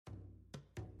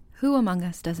Who among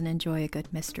us doesn't enjoy a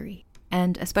good mystery?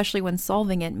 And especially when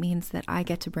solving it means that I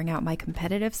get to bring out my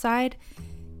competitive side,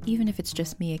 even if it's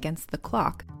just me against the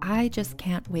clock. I just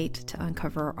can't wait to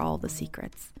uncover all the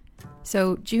secrets.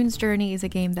 So June's Journey is a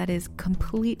game that is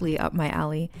completely up my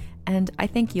alley, and I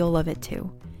think you'll love it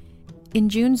too. In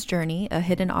June's Journey, a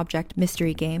hidden object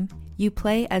mystery game, you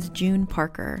play as June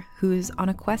Parker, who's on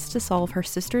a quest to solve her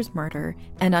sister's murder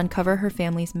and uncover her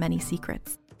family's many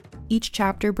secrets. Each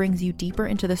chapter brings you deeper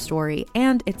into the story,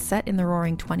 and it's set in the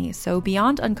Roaring '20s, so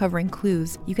beyond uncovering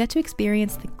clues, you get to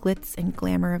experience the glitz and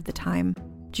glamour of the time.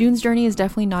 June's Journey is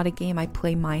definitely not a game I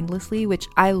play mindlessly, which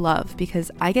I love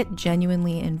because I get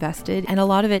genuinely invested, and a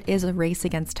lot of it is a race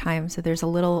against time, so there's a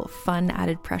little fun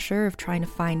added pressure of trying to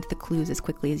find the clues as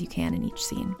quickly as you can in each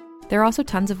scene. There are also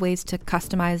tons of ways to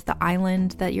customize the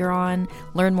island that you're on,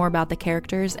 learn more about the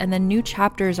characters, and then new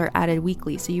chapters are added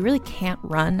weekly, so you really can't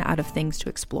run out of things to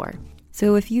explore.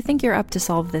 So if you think you're up to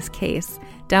solve this case,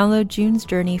 download June's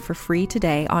Journey for free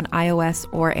today on iOS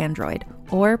or Android,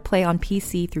 or play on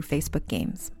PC through Facebook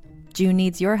Games. June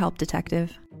needs your help,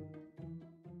 detective.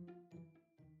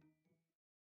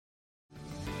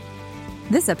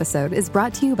 This episode is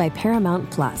brought to you by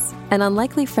Paramount Plus. An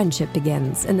unlikely friendship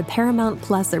begins in the Paramount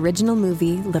Plus original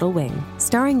movie Little Wing,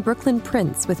 starring Brooklyn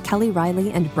Prince with Kelly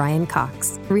Riley and Brian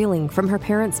Cox. Reeling from her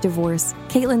parents' divorce,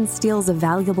 Caitlin steals a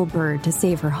valuable bird to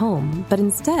save her home, but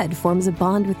instead forms a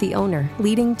bond with the owner,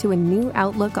 leading to a new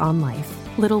outlook on life.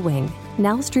 Little Wing,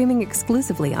 now streaming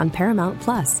exclusively on Paramount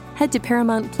Plus. Head to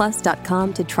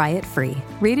ParamountPlus.com to try it free.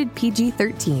 Rated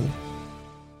PG-13.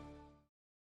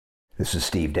 This is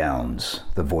Steve Downs,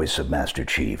 the voice of Master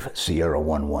Chief, Sierra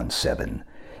 117,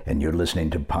 and you're listening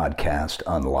to Podcast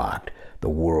Unlocked, the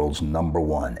world's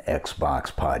 #1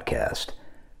 Xbox podcast.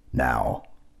 Now,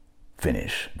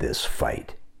 finish this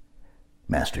fight.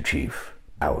 Master Chief,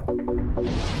 out.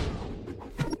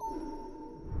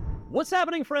 What's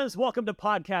happening, friends? Welcome to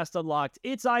Podcast Unlocked.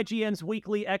 It's IGN's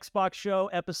weekly Xbox show,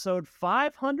 episode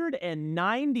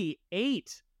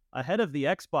 598, ahead of the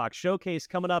Xbox Showcase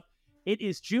coming up. It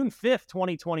is June 5th,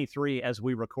 2023, as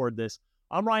we record this.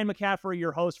 I'm Ryan McCaffrey,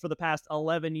 your host for the past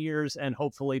 11 years, and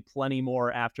hopefully plenty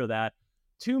more after that.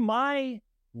 To my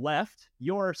left,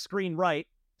 your screen right,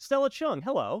 Stella Chung.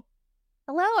 Hello.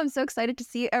 Hello, I'm so excited to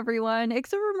see everyone.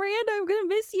 Except for Miranda, I'm going to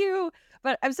miss you.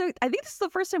 But I think this is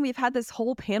the first time we've had this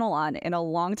whole panel on in a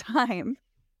long time.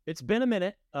 It's been a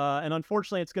minute, and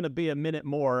unfortunately it's going to be a minute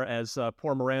more as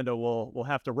poor Miranda will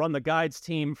have to run the guides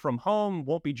team from home,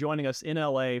 won't be joining us in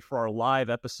LA for our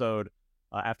live episode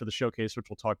after the showcase,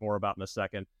 which we'll talk more about in a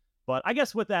second. But I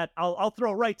guess with that, I'll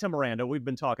throw right to Miranda. We've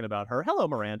been talking about her. Hello,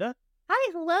 Miranda.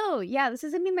 Hi, hello. Yeah, this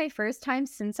is going to be my first time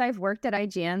since I've worked at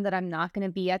IGN that I'm not going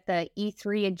to be at the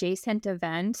E3 adjacent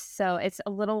event, so it's a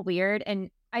little weird,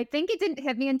 and I think it didn't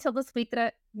hit me until this week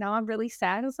that now I'm really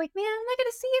sad. I was like, man, I'm not going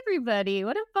to see everybody.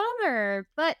 What a bummer.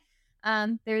 But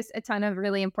there's a ton of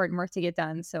really important work to get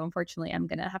done. So unfortunately, I'm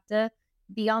going to have to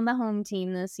be on the home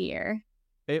team this year.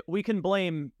 We can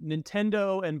blame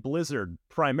Nintendo and Blizzard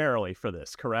primarily for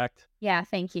this, correct? Yeah,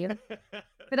 thank you.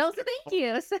 But also thank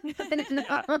you.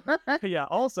 Yeah,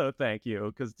 also thank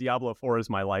you, because Diablo 4 is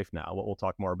my life now. We'll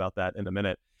talk more about that in a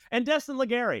minute. And Destin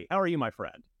Legary, how are you, my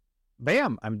friend?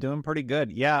 Bam, I'm doing pretty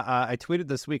good. Yeah, I tweeted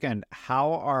this weekend,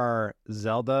 how are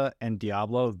Zelda and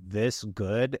Diablo this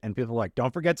good? And people are like,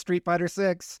 don't forget Street Fighter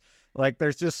 6. Like,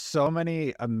 there's just so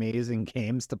many amazing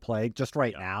games to play just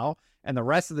right now. And the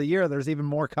rest of the year, there's even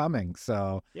more coming.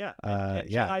 So, yeah.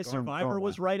 Jedi Survivor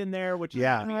was right in there, which is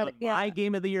my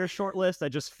Game of the Year shortlist. I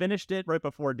just finished it right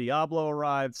before Diablo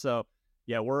arrived. So,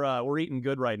 yeah, we're eating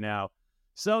good right now.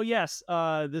 So, yes,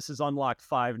 this is Unlocked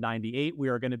 598. We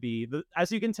are going to be,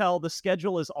 as you can tell, the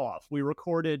schedule is off. We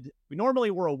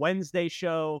normally we're a Wednesday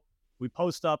show. We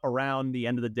post up around the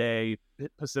end of the day,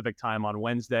 Pacific time on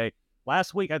Wednesday.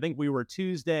 Last week, I think we were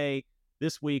Tuesday.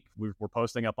 This week, we're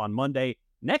posting up on Monday.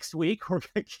 Next week, we're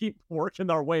going to keep working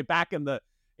our way back in the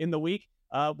week.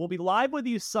 We'll be live with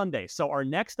you Sunday. So our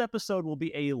next episode will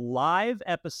be a live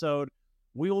episode.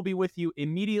 We will be with you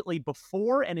immediately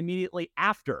before and immediately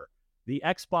after the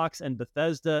Xbox and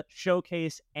Bethesda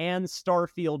Showcase and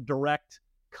Starfield Direct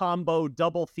combo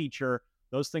double feature.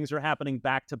 Those things are happening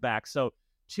back to back. So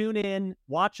tune in,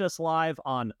 watch us live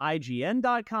on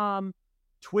IGN.com,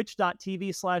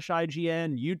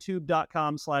 twitch.tv/IGN,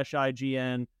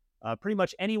 youtube.com/IGN. Pretty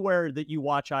much anywhere that you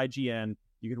watch IGN,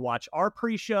 you can watch our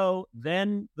pre-show,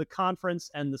 then the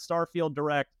conference and the Starfield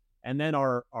Direct, and then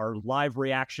our live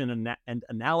reaction and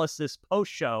analysis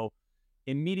post-show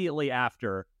immediately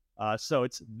after. So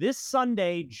it's this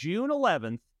Sunday, June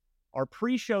 11th. Our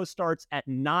pre-show starts at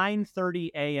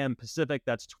 9:30 a.m. Pacific.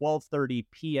 That's 12:30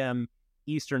 p.m.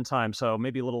 Eastern time. So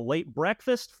maybe a little late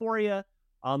breakfast for you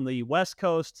on the West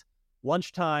Coast,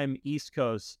 lunchtime, East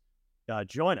Coast.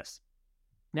 Join us.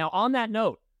 Now, on that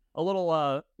note,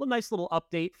 a nice little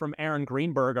update from Aaron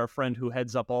Greenberg, our friend who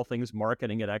heads up all things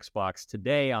marketing at Xbox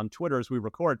today on Twitter as we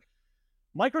record.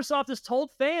 Microsoft has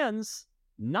told fans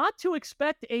not to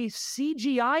expect a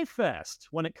CGI fest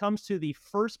when it comes to the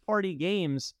first-party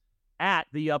games at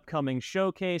the upcoming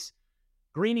showcase.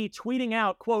 Greeny tweeting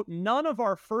out, quote, "None of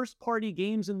our first-party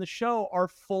games in the show are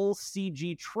full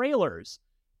CG trailers.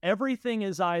 Everything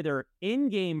is either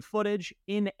in-game footage,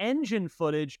 in-engine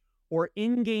footage, or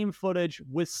in-game footage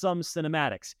with some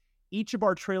cinematics. Each of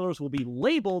our trailers will be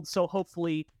labeled, so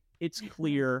hopefully it's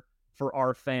clear for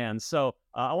our fans." So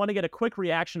I want to get a quick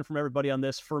reaction from everybody on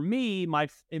this. For me, my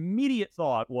immediate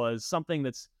thought was something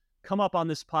that's come up on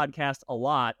this podcast a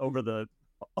lot over the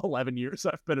 11 years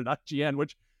I've been at IGN,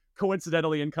 which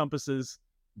coincidentally encompasses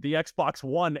the Xbox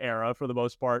One era for the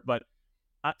most part. But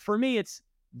for me,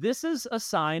 this is a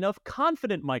sign of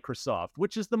confident Microsoft,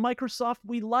 which is the Microsoft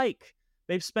we like.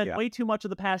 They've spent way too much of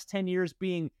the past 10 years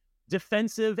being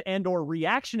defensive and or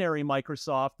reactionary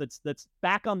Microsoft that's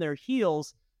back on their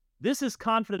heels. This is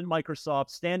confident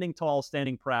Microsoft, standing tall,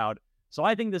 standing proud. So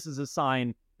I think this is a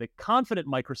sign that confident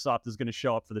Microsoft is going to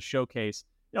show up for the showcase.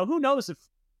 Who knows if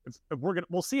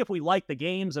we'll see if we like the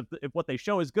games, if what they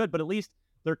show is good, but at least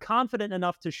they're confident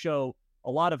enough to show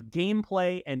a lot of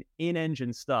gameplay and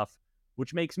in-engine stuff,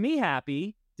 which makes me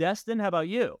happy. Destin, how about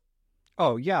you?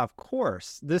 Oh, yeah, of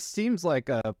course. This seems like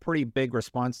a pretty big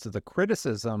response to the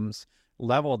criticisms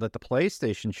leveled at the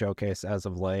PlayStation Showcase as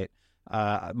of late.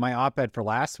 My op-ed for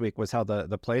last week was how the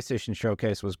PlayStation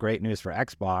Showcase was great news for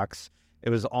Xbox.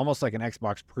 It was almost like an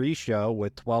Xbox pre-show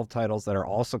with 12 titles that are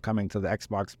also coming to the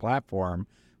Xbox platform,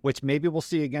 which maybe we'll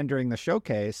see again during the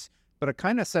showcase, but it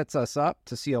kind of sets us up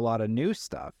to see a lot of new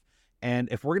stuff. And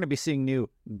if we're going to be seeing new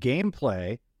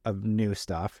gameplay of new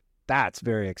stuff, that's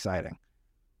very exciting.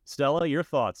 Stella, your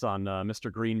thoughts on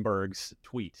Mr. Greenberg's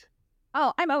tweet?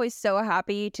 Oh, I'm always so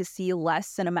happy to see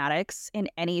less cinematics in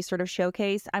any sort of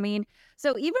showcase. I mean,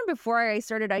 so even before I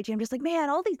started IGN, I'm just like, man,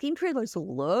 all these game trailers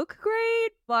look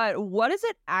great, but what is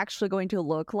it actually going to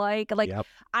look like? Yep.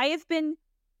 I have been,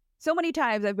 so many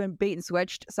times I've been bait and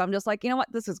switched. So I'm just like, you know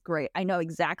what? This is great. I know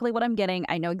exactly what I'm getting.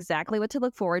 I know exactly what to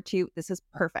look forward to. This is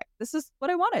perfect. This is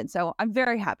what I wanted. So I'm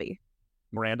very happy.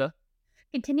 Miranda?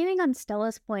 Continuing on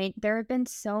Stella's point, there have been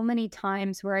so many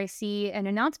times where I see an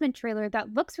announcement trailer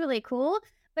that looks really cool,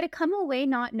 but I come away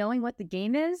not knowing what the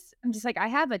game is. I'm just like, I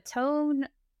have a tone,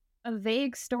 a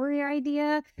vague story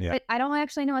idea, but I don't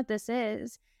actually know what this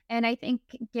is. And I think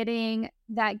getting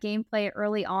that gameplay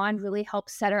early on really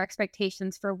helps set our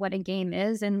expectations for what a game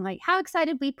is and like how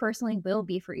excited we personally will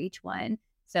be for each one.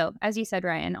 So as you said,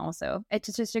 Ryan, also,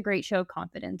 it's just a great show of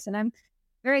confidence. And I'm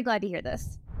very glad to hear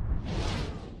this.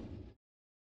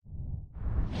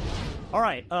 All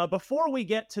right, before we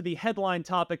get to the headline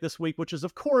topic this week, which is,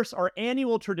 of course, our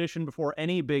annual tradition before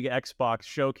any big Xbox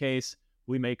showcase,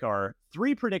 we make our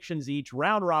 3 predictions each,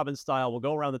 round-robin style. We'll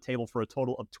go around the table for a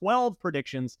total of 12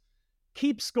 predictions,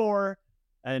 keep score,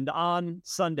 and on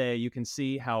Sunday, you can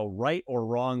see how right or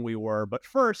wrong we were. But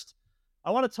first,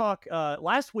 I want to talk,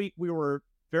 last week, we were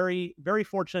very, very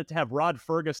fortunate to have Rod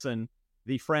Ferguson,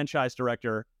 the franchise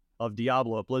director of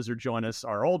Diablo at Blizzard, join us.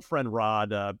 Our old friend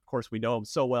Rod, of course, we know him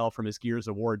so well from his Gears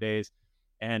of War days,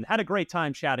 and had a great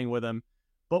time chatting with him.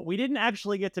 But we didn't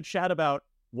actually get to chat about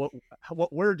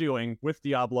what we're doing with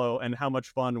Diablo and how much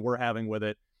fun we're having with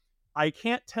it. I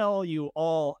can't tell you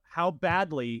all how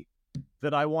badly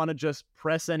that I want to just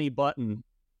press any button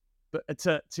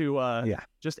to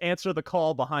just answer the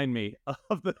call behind me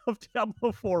of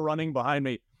Diablo 4 running behind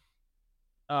me.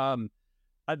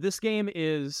 This game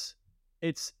is.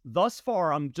 It's thus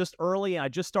far, I'm just early. I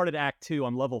just started Act 2.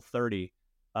 I'm level 30.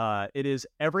 It is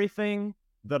everything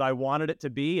that I wanted it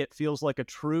to be. It feels like a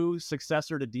true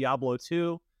successor to Diablo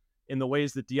 2 in the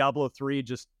ways that Diablo 3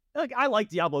 just... I like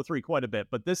Diablo 3 quite a bit,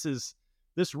 but this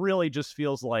really just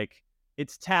feels like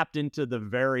it's tapped into the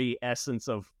very essence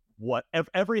of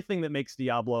everything that makes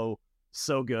Diablo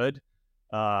so good.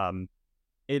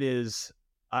 It is...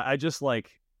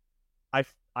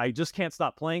 I just can't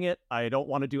stop playing it. I don't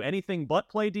want to do anything but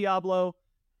play Diablo,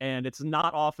 and it's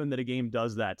not often that a game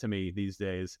does that to me these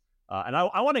days. And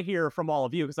I want to hear from all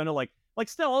of you, because I know, like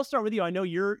Stella, I'll start with you. I know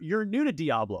you're new to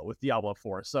Diablo with Diablo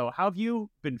 4, so how have you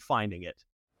been finding it?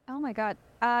 Oh my god.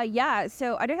 Yeah,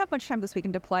 so I didn't have much time this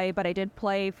weekend to play, but I did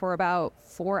play for about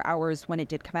 4 hours when it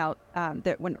did come out,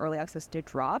 when Early Access did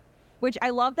drop, which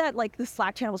I love that, like, the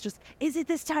Slack channel was just, is it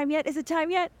this time yet? Is it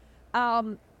time yet?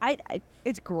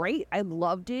 It's great. I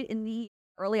loved it in the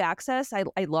early access. I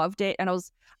loved it. And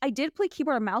I did play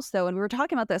keyboard and mouse though. And we were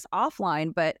talking about this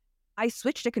offline, but I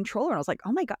switched to controller and I was like,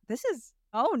 oh my God,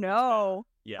 oh no.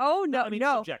 Yeah. Oh no, I mean,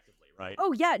 no. subjectively, right?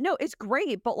 Oh yeah, no, it's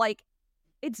great. But like,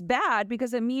 it's bad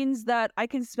because it means that I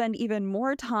can spend even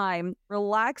more time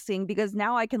relaxing because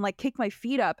now I can like kick my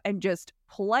feet up and just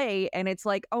play. And it's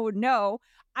like, oh no,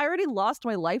 I already lost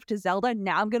my life to Zelda.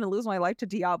 Now I'm going to lose my life to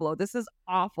Diablo. This is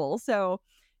awful. So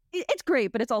it's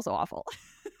great, but it's also awful.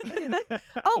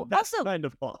 Oh, That's also kind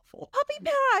of awful. puppy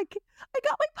pack. I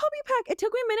got my puppy pack. It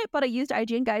took me a minute, but I used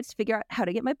IGN guides to figure out how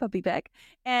to get my puppy pack.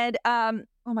 And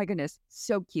oh my goodness,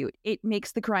 so cute. It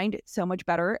makes the grind so much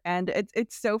better. And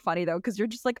it's so funny though, because you're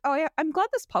just like, oh yeah, I'm glad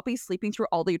this puppy's sleeping through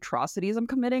all the atrocities I'm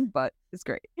committing, but it's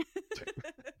great.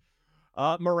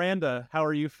 Miranda, how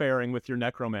are you faring with your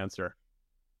necromancer?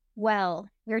 Well,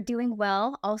 we're doing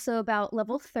well. Also about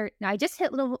level 30. I just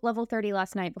hit level 30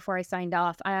 last night before I signed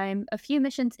off. I'm a few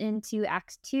missions into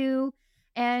Act 2,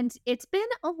 and it's been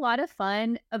a lot of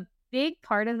fun. A big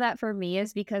part of that for me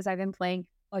is because I've been playing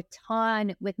a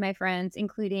ton with my friends,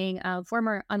 including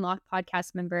former Unlocked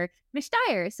podcast member, Mish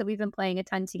Dyer. So we've been playing a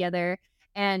ton together,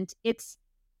 and it's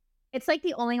like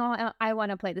the only one I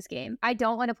want to play this game. I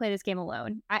don't want to play this game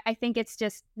alone. I think it's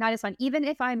just not as fun. Even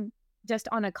if I'm just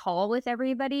on a call with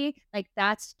everybody, like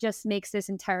that's just makes this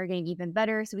entire game even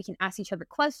better. So we can ask each other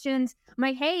questions. I'm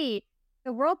like, hey,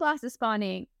 the world boss is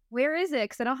spawning. Where is it?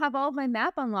 Because I don't have all of my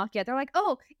map unlocked yet. They're like,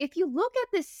 oh, if you look at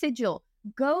this sigil,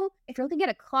 if you're looking at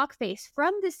a clock face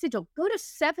from this sigil, go to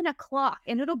 7 o'clock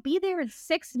and it'll be there in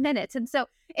 6 minutes. And so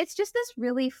it's just this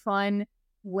really fun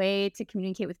way to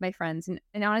communicate with my friends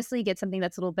and honestly get something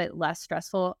that's a little bit less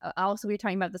stressful. Also, we were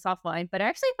talking about this offline, but I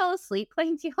actually fell asleep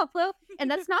playing Diablo,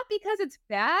 and that's not because it's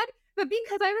bad, but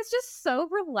because I was just so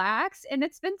relaxed and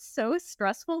it's been so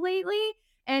stressful lately.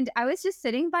 And I was just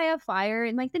sitting by a fire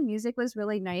and like the music was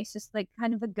really nice, just like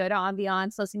kind of a good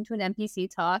ambiance, listening to an NPC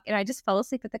talk, and I just fell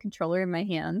asleep with the controller in my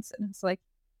hands. And it's like,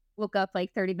 woke up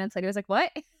like 30 minutes later, I was like,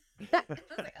 what? I was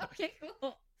like, okay,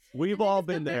 cool. We've all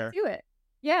been there. Do it.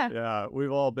 Yeah,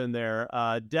 we've all been there.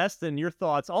 Destin, your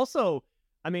thoughts? Also,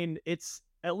 I mean, it's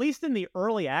at least in the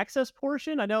early access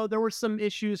portion. I know there were some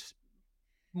issues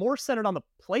more centered on the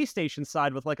PlayStation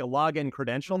side with like a login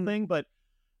credential thing, but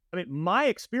I mean, my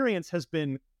experience has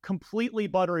been completely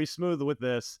buttery smooth with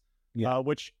this. Yeah.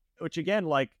 Which again,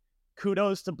 like,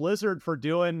 kudos to Blizzard for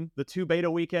doing the 2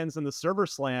 beta weekends and the server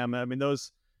slam. I mean,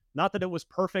 those, not that it was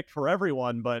perfect for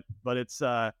everyone, but it's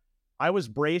I was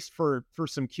braced for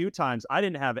some queue times. I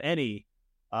didn't have any.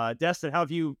 Destin, how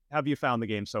have you found the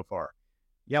game so far?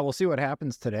 Yeah, we'll see what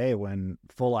happens today when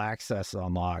full access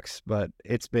unlocks, but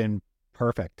it's been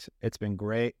perfect. It's been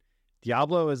great.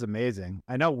 Diablo is amazing.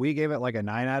 I know we gave it like a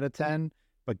 9 out of 10,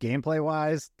 but gameplay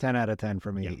wise, 10 out of 10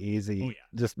 for me. Yeah. Easy. Oh, yeah.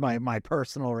 Just my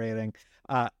personal rating.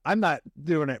 I'm not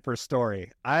doing it for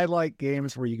story. I like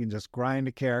games where you can just grind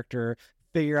a character,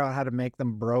 figure out how to make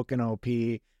them broken OP.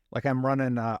 Like I'm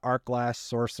running Arc Glass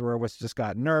Sorcerer, which just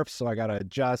got nerfed, so I got to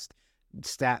adjust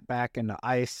stat back into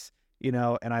ice,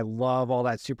 and I love all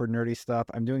that super nerdy stuff.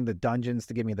 I'm doing the dungeons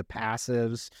to give me the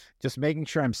passives, just making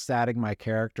sure I'm statting my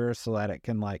character so that it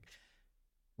can like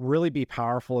really be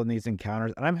powerful in these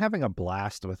encounters. And I'm having a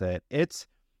blast with it. It's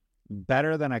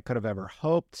better than I could have ever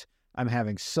hoped. I'm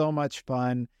having so much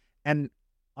fun. And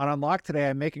on Unlock today,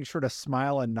 I'm making sure to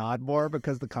smile and nod more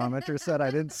because the commenter said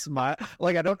I didn't smile,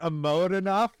 like I don't emote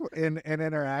enough in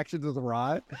interactions with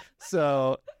Rod.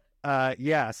 So,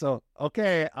 so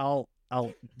okay, I'll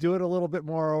do it a little bit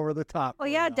more over the top. Well,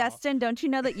 yeah, Destin, don't you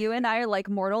know that you and I are like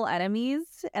mortal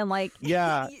enemies? And like,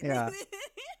 yeah,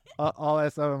 all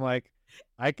that stuff. I'm like,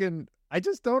 I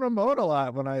just don't emote a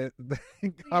lot when I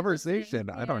in conversation.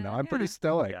 I don't know. I'm pretty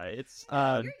stoic. Yeah, it's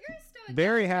you're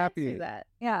very happy. that.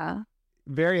 Yeah.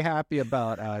 Very happy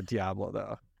about Diablo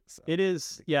though. So. It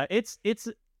is, yeah. It's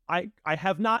I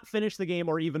have not finished the game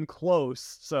or even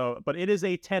close. So, but it is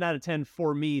a 10 out of 10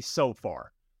 for me so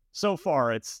far. So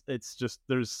far, it's just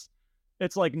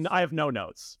it's like I have no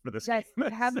notes for this game. I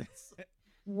have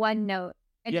one note,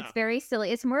 and it's very silly.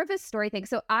 It's more of a story thing.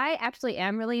 So I actually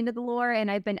am really into the lore,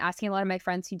 and I've been asking a lot of my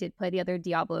friends who did play the other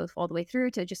Diablos all the way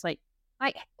through to just like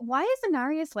why is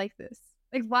Inarius like this?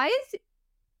 Like, why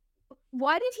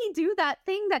did he do that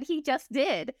thing that he just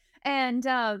did? And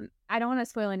I don't want to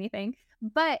spoil anything,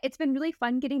 but it's been really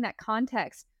fun getting that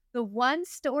context. The one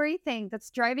story thing that's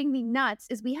driving me nuts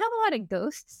is we have a lot of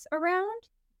ghosts around,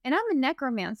 and I'm a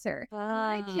necromancer. When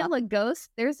I kill a ghost,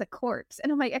 there's a corpse.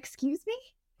 And I'm like, excuse me?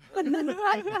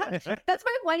 That's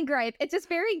my one gripe. It's just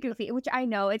very goofy, which I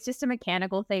know it's just a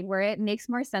mechanical thing where it makes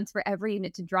more sense for every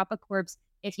unit to drop a corpse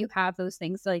if you have those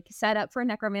things like set up for a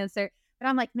necromancer. But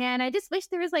I'm like, man, I just wish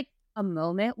there was like a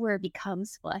moment where it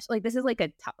becomes flesh. Like this is like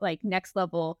a like next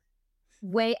level,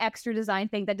 way extra design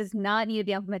thing that does not need to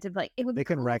be implemented. Like it would They be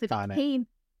can cool if it retcon it. became,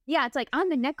 yeah, it's like I'm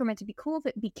the necromancer. It'd be cool if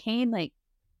it became like,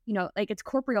 you know, like its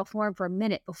corporeal form for a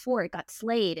minute before it got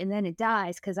slayed, and then it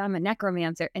dies because I'm a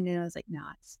necromancer. And then I was like,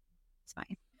 nah, it's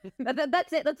fine.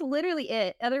 That's it. That's literally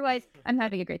it. Otherwise, I'm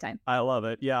having a great time. I love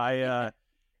it. Yeah,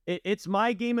 it's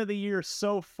my game of the year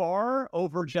so far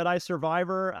over Jedi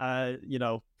Survivor. You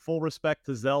know, full respect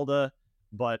to Zelda,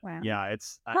 but yeah,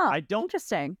 it's I don't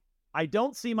Interesting. I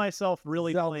don't see myself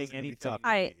really Zelda's playing gonna be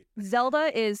anything. tough.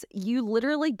 Zelda is, you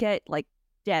literally get like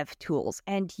dev tools,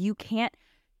 and you can't,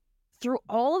 through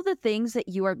all of the things that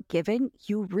you are given,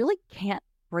 you really can't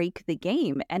break the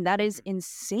game, and that is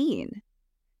insane.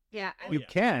 Yeah. You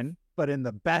can, but in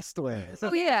the best way.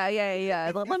 Oh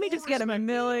yeah. Let me just get a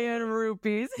million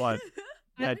rupees. But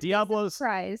yeah, I would be Diablo's.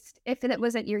 surprised if it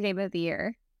wasn't your game of the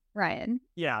year, Ryan.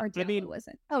 Yeah, Or I Diablo mean,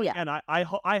 wasn't. Oh yeah. and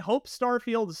I hope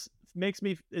Starfield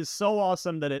is so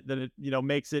awesome that it you know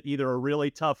makes it either a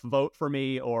really tough vote for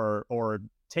me or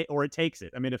it takes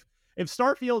it. I mean,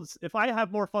 if I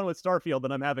have more fun with Starfield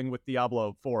than I'm having with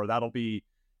Diablo 4, that'll be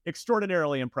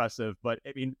extraordinarily impressive. But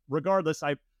I mean, regardless,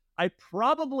 I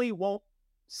probably won't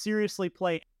seriously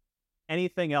play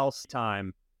anything else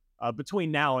time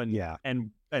between now and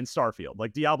Starfield.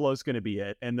 Like Diablo's going to be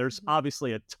it, and there's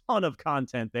obviously a ton of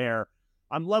content there.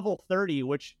 I'm level 30,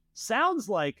 which sounds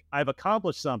like I've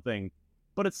accomplished something,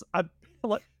 but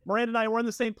Miranda and I were in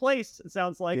the same place. It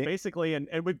sounds like basically, and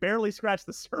we barely scratched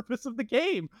the surface of the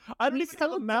game. I don't even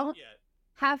have a mount yet.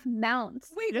 Have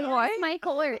mounts. Wait, This is what? my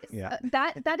colors. Yeah.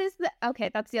 That is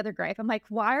that's the other gripe. I'm like,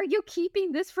 why are you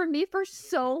keeping this from me for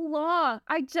so long?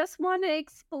 I just want to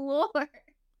explore.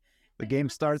 The game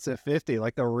starts at 50,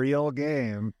 like the real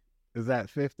game is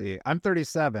at 50. I'm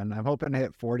 37. I'm hoping to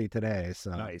hit 40 today. So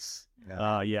Nice.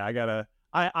 Yeah.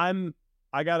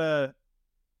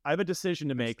 I have a decision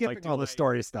to make. Skipping all the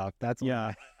story stuff. That's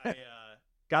I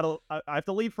have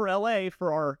to leave for LA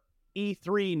for our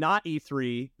E3, not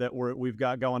E3 that we've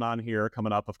got going on here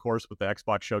coming up, of course, with the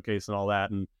Xbox showcase and all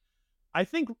that. And I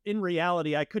think in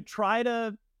reality, I could try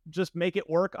to just make it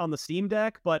work on the Steam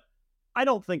Deck, but I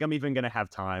don't think I'm even going to have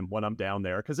time when I'm down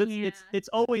there because it's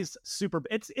always super.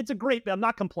 It's a great. I'm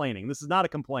not complaining. This is not a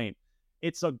complaint.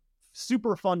 It's a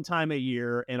super fun time of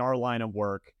year in our line of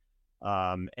work.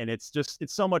 And it's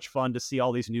so much fun to see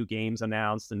all these new games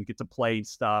announced and get to play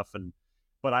stuff.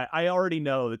 But I already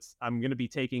know that I'm going to be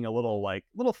taking a little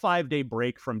 5-day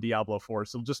break from Diablo 4.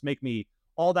 So it'll just make me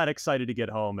all that excited to get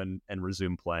home and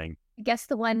resume playing. I guess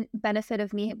the one benefit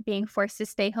of me being forced to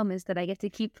stay home is that I get to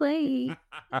keep playing.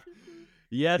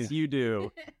 Yes, you do.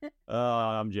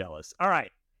 I'm jealous. All right,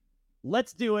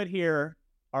 let's do it here.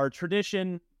 Our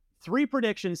tradition, 3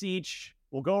 predictions each.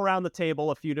 We'll go around the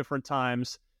table a few different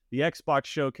times. The Xbox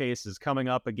showcase is coming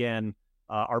up again.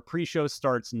 Our pre-show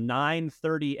starts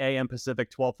 9:30 a.m.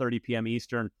 Pacific, 12:30 p.m.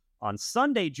 Eastern on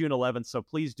Sunday, June 11th. So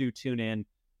please do tune in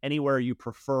anywhere you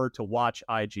prefer to watch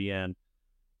IGN.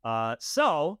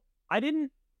 So I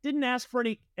didn't ask for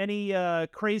any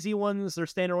crazy ones or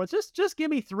standard ones. Just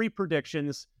give me 3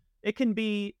 predictions. It can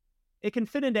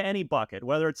fit into any bucket,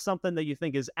 whether it's something that you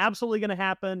think is absolutely going to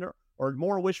happen or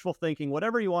more wishful thinking,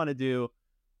 whatever you want to do.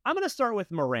 I'm going to start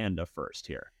with Miranda first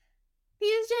here.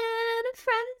 Fusion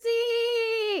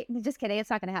frenzy. Just kidding.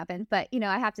 It's not going to happen. But, you know,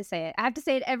 I have to say it. I have to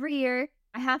say it every year.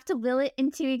 I have to will it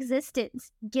into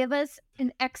existence. Give us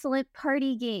an excellent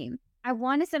party game. I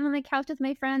want to sit on the couch with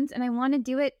my friends, and I want to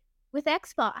do it with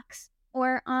Xbox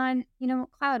or on, you know,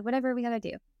 cloud, whatever we got to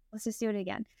do. Let's just do it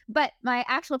again. But my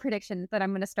actual prediction that I'm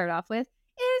going to start off with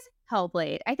is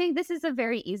Hellblade. I think this is a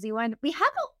very easy one.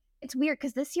 It's weird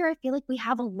because this year I feel like we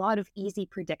have a lot of easy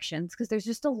predictions because there's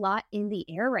just a lot in the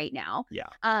air right now. Yeah.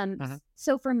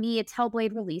 So for me, it's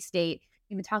Hellblade release date.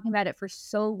 We've been talking about it for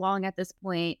so long at this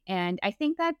point, and I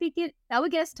think that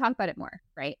would get us to talk about it more,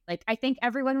 right? Like I think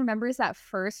everyone remembers that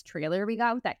first trailer we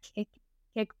got with that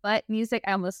kick butt music.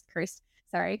 I almost cursed.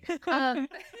 Sorry.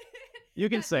 You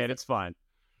can say it. It's fine.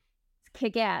 It's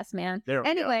kick ass, man.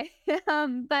 Anyway,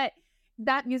 but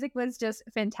that music was just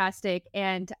fantastic,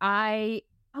 and I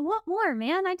want more,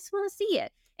 man. I just want to see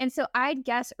it. And so I'd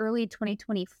guess early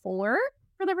 2024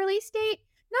 for the release date.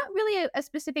 Not really a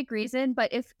specific reason,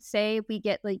 but if, say, we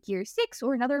get like year 6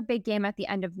 or another big game at the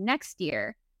end of next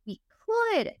year, we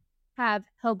could have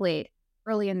Hellblade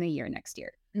early in the year next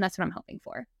year. And that's what I'm hoping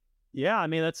for. Yeah, I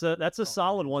mean, that's a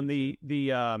solid one.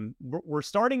 We're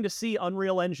starting to see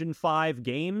Unreal Engine 5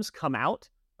 games come out.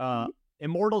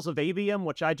 Immortals of Avium,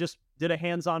 which I just did a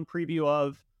hands-on preview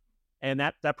of, and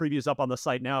that preview is up on the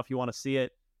site now if you want to see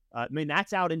it. I mean,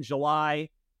 that's out in July,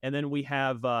 and then we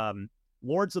have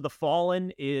Lords of the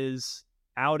Fallen is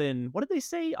out in, what did they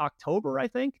say, October, I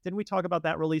think? Didn't we talk about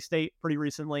that release date pretty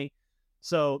recently?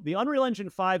 So the Unreal Engine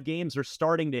 5 games are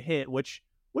starting to hit, which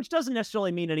doesn't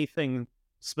necessarily mean anything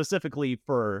specifically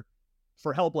for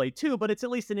Hellblade 2, but it's at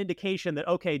least an indication that,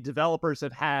 okay, developers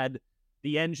have had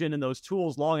the engine and those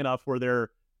tools long enough where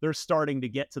they're starting to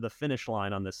get to the finish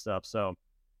line on this stuff. So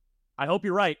I hope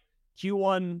you're right.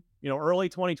 Q1, early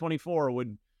 2024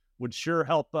 would sure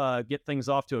help get things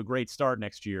off to a great start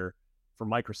next year for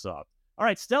Microsoft. All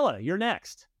right, Stella, you're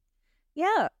next.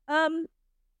 Yeah.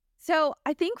 So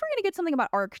I think we're going to get something about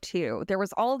Arc 2. There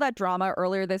was all of that drama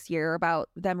earlier this year about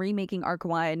them remaking Arc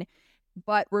 1,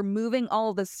 but removing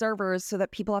all of the servers so that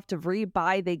people have to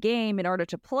rebuy the game in order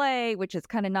to play, which is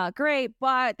kind of not great,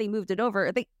 but they moved it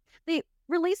over. They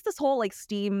released this whole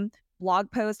Steam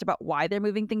blog post about why they're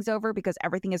moving things over, because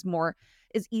everything is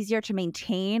easier to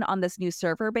maintain on this new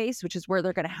server base, which is where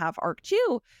they're going to have Arc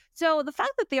 2. So the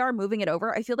fact that they are moving it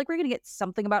over, I feel like we're going to get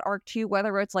something about Arc 2,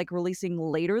 whether it's releasing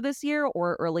later this year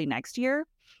or early next year.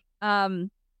 And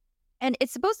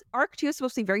Arc 2 is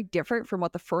supposed to be very different from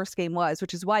what the first game was,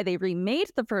 which is why they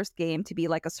remade the first game to be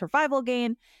like a survival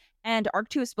game. And Arc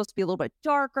 2 is supposed to be a little bit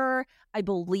darker. I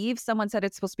believe someone said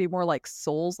it's supposed to be more like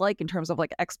Souls-like in terms of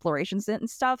explorations and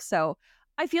stuff. So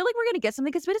I feel like we're going to get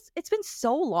something, because it's been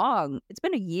so long. It's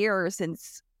been a year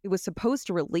since it was supposed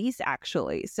to release,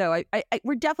 actually. So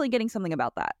we're definitely getting something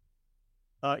about that.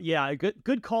 Yeah,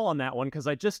 good call on that one, because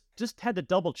I just had to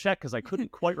double check because I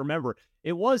couldn't quite remember.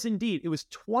 It was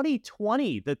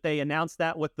 2020 that they announced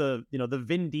that with the the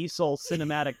Vin Diesel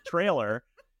cinematic trailer,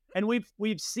 and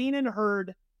we've seen and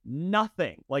heard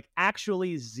nothing,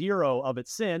 actually zero of it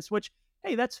since. Which,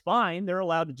 hey, that's fine. They're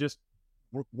allowed to just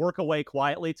work away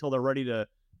quietly till they're ready to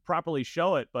properly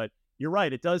show it. But you're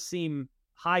right, it does seem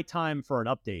high time for an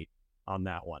update on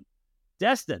that one.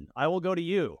 Destin, I will go to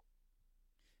you.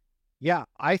 Yeah,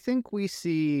 I think we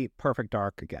see Perfect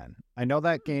Dark again. I know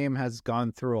that game has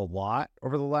gone through a lot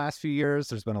over the last few years.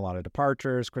 There's been a lot of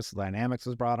departures. Crystal Dynamics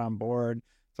was brought on board.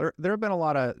 There have been a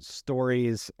lot of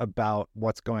stories about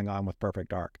what's going on with Perfect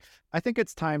Dark. I think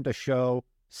it's time to show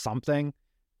something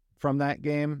from that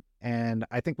game, and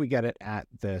I think we get it at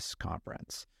this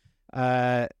conference.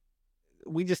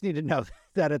 We just need to know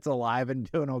that it's alive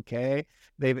and doing okay.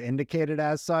 They've indicated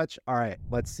as such. All right,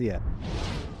 let's see it.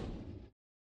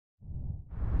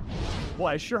 Boy,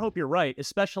 I sure hope you're right,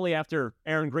 especially after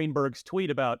Aaron Greenberg's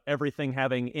tweet about everything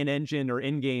having in-engine or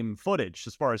in-game footage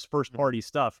as far as first-party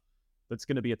stuff that's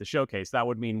going to be at the showcase. That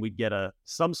would mean we'd get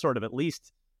some sort of at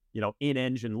least,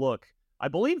 in-engine look. I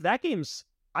believe that game's,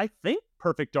 I think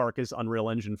Perfect Dark is Unreal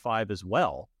Engine 5 as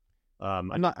well. I'm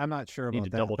not sure about that.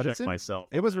 Need to double check myself.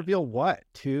 It was revealed, what,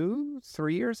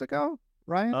 2-3 years ago,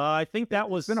 Ryan? I think that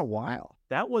was... It's been a while.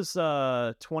 That was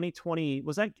 2020.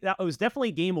 Was that it was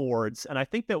definitely Game Awards, and I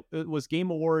think that it was Game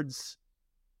Awards.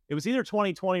 It was either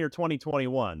 2020 or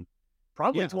 2021.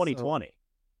 Probably 2020.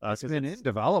 So it's been in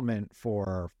development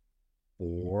for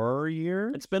 4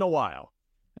 years. It's been a while.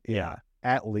 Yeah,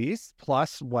 at least,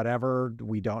 plus whatever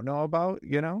we don't know about,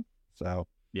 So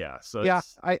yeah, so yeah,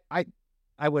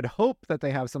 I would hope that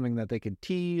they have something that they could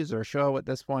tease or show at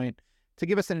this point to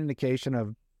give us an indication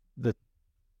of the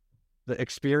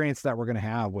experience that we're going to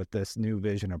have with this new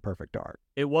vision of Perfect Dark.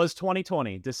 It was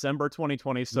 2020, December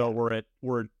 2020. So we're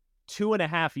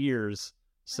 2.5 years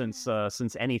since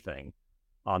anything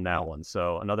on that one.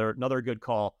 So another good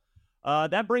call.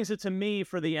 That brings it to me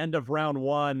for the end of round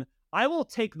one. I will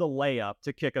take the layup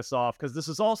to kick us off, because this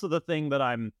is also the thing that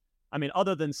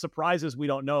other than surprises we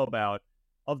don't know about,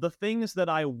 of the things that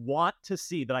I want to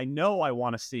see, that I know I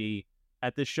want to see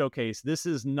at this showcase, this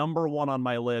is number one on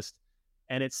my list.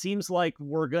 And it seems like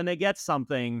we're going to get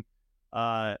something,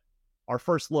 our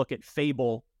first look at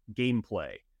Fable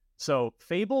gameplay. So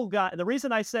the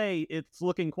reason I say it's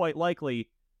looking quite likely,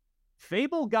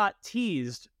 Fable got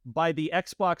teased by the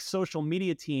Xbox social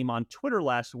media team on Twitter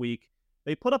last week.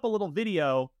 They put up a little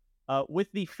video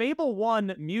with the Fable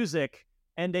 1 music,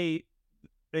 and they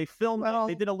filmed,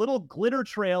 they did a little glitter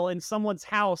trail in someone's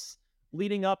house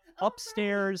leading up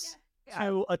upstairs.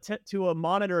 To a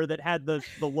monitor that had the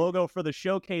logo for the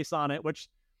showcase on it, which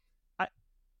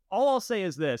all I'll say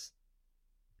is this: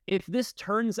 if this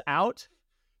turns out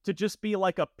to just be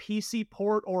like a PC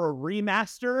port or a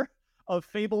remaster of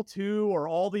Fable 2 or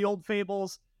all the old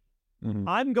Fables,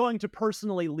 I'm going to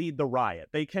personally lead the riot.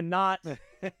 They cannot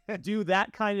do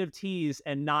that kind of tease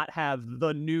and not have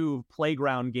the new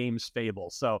Playground Games Fable.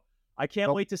 So I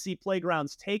can't wait to see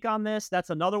Playground's take on this. That's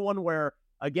another one where,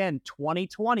 again,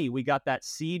 2020, we got that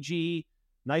CG,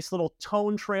 nice little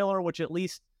tone trailer, which at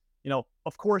least,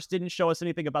 of course, didn't show us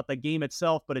anything about the game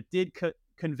itself, but it did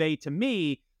convey to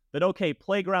me that, okay,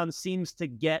 Playground seems to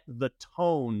get the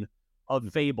tone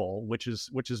of Fable, which is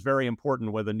very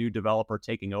important with a new developer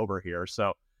taking over here.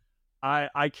 So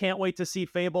I can't wait to see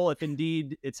Fable if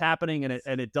indeed it's happening,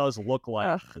 and it does look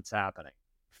like it's happening.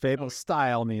 Fable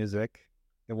style music.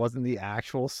 It wasn't the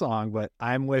actual song, but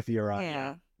I'm with you, Riot.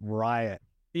 Yeah. Riot.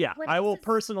 Yeah, I will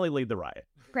personally lead the riot.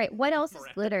 Great. What else is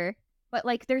glitter? But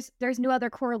like, there's no other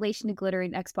correlation to glitter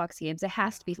in Xbox games. It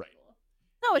has to be. Right.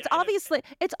 No, it's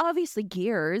obviously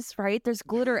Gears, right? There's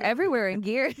glitter everywhere in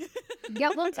Gears. Yeah,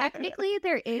 well, technically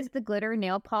there is the glitter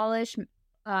nail polish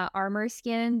armor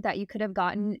skin that you could have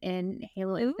gotten in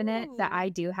Halo Infinite that I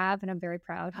do have, and I'm very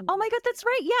proud. Oh my god, that's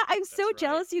right. Yeah, I'm so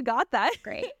jealous you got that.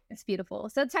 Great. It's beautiful.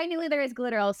 So technically there is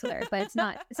glitter elsewhere, but it's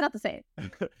not the same.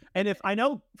 And if I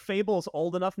know Fable's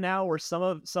old enough now where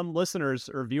some listeners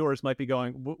or viewers might be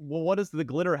going, well, what does the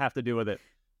glitter have to do with it?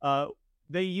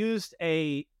 They used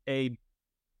a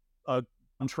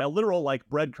literal like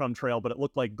breadcrumb trail, but it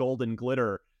looked like golden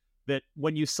glitter, that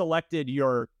when you selected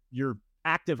your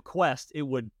active quest, it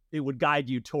would guide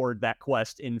you toward that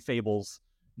quest in Fable's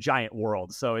giant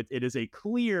world. So it is a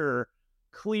clear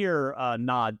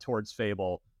nod towards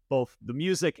Fable, both the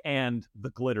music and the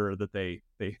glitter that they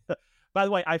by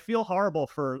the way, I feel horrible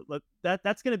for that.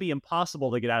 That's going to be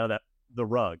impossible to get out of the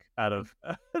rug out of.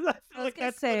 I feel like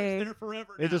that's there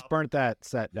forever now. They just burnt that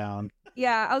set down.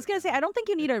 Yeah, I was gonna say, I don't think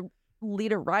you need to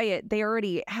lead a riot. They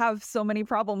already have so many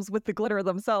problems with the glitter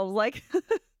themselves. Like,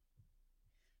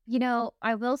 you know,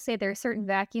 I will say there are certain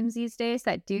vacuums these days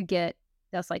that do get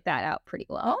dust like that out pretty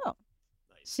well. oh,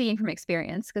 Seeing from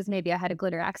experience, because maybe I had a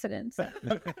glitter accident. So.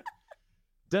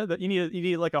 You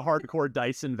need like a hardcore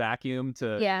Dyson vacuum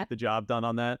to get the job done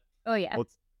on that. Oh yeah. Well,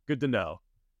 it's good to know.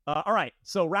 All right,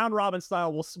 so round robin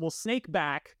style, we'll snake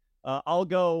back. I'll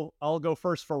go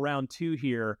first for round 2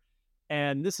 here,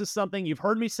 and this is something you've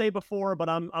heard me say before, but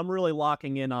I'm really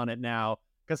locking in on it now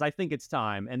because I think it's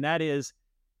time, and that is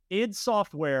id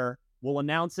Software will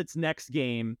announce its next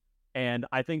game, and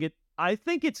I think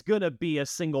it's gonna be a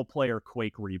single player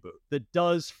Quake reboot that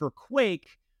does for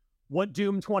Quake what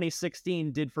Doom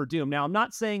 2016 did for Doom. Now, I'm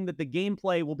not saying that the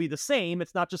gameplay will be the same.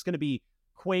 It's not just going to be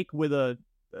Quake with or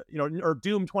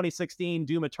Doom 2016,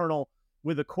 Doom Eternal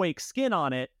with a Quake skin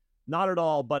on it. Not at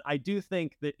all. But I do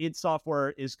think that id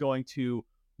Software is going to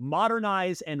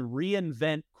modernize and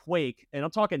reinvent Quake. And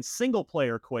I'm talking single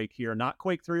player Quake here, not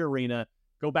Quake 3 Arena.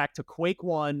 Go back to Quake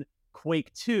 1,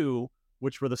 Quake 2,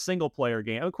 which were the single player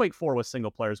game. I mean, Quake 4 was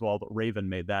single player as well, but Raven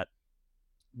made that.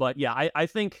 But yeah, I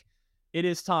think it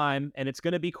is time, and it's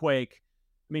going to be Quake.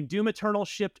 I mean, Doom Eternal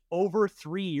shipped over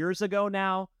 3 years ago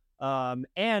now,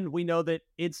 and we know that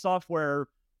id Software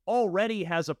already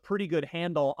has a pretty good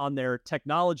handle on their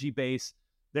technology base.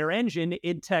 Their engine,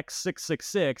 id Tech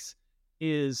 666,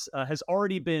 has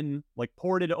already been like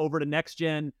ported over to next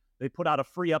gen. They put out a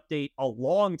free update a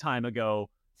long time ago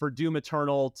for Doom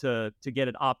Eternal to get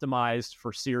it optimized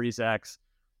for Series X.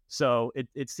 So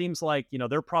it seems like,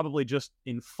 they're probably just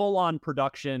in full-on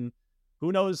production.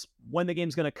 Who knows when the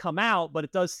game's going to come out, but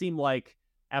it does seem like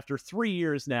after 3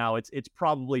 years now, it's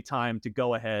probably time to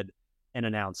go ahead and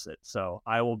announce it. So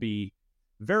I will be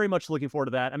very much looking forward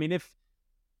to that. I mean, if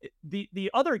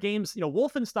the other games,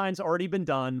 Wolfenstein's already been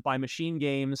done by Machine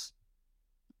Games,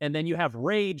 and then you have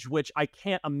Rage, which I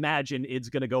can't imagine id's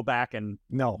going to go back and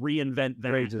reinvent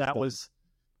that. Rage that was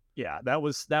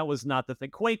not the thing.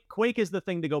 Quake is the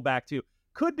thing to go back to.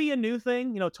 Could be a new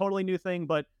thing, totally new thing,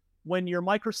 but when you're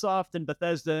Microsoft and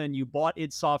Bethesda and you bought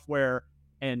id Software,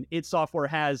 and id Software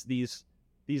has these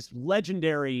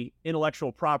legendary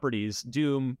intellectual properties,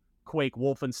 Doom, Quake,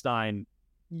 Wolfenstein,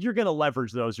 you're going to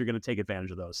leverage those. You're going to take advantage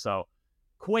of those. So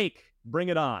Quake, bring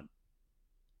it on.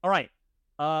 All right.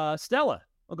 Stella,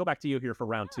 I'll go back to you here for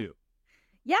round 2.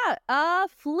 Yeah,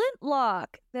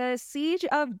 Flintlock, the Siege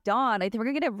of Dawn. I think we're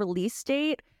going to get a release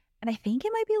date, and I think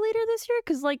it might be later this year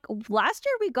because, like, last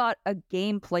year we got a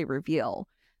gameplay reveal.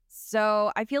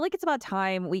 So I feel like it's about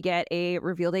time we get a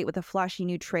reveal date with a flashy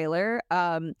new trailer.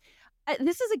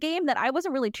 This is a game that I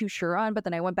wasn't really too sure on, but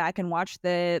then I went back and watched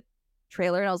the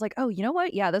trailer and I was like, oh, you know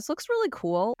what? Yeah, this looks really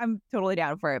cool. I'm totally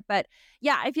down for it. But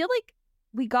yeah, I feel like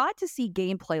we got to see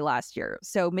gameplay last year.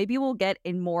 So maybe we'll get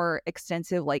a more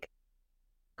extensive like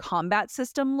combat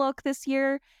system look this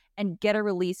year and get a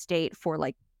release date for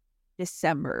like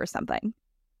December or something.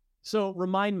 So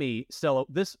remind me, Stella,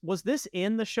 was this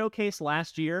in the showcase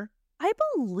last year? I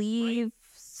believe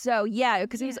so. Yeah,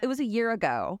 because it was a year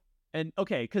ago. And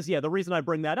okay, because the reason I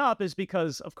bring that up is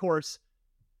because, of course,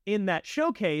 in that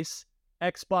showcase,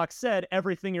 Xbox said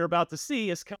everything you're about to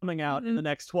see is coming out in the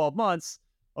next 12 months.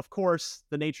 Of course,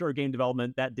 the nature of game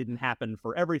development, that didn't happen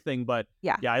for everything, but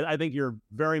yeah, I think you're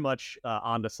very much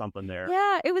onto something there.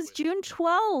 Yeah, it was June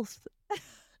 12th.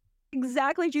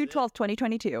 Exactly June 12th,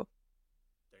 2022. There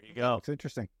you go. It's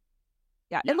interesting.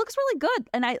 Yeah, it looks really good.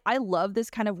 And I love this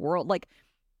kind of world. Like,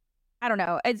 I don't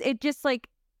know. It just like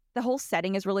the whole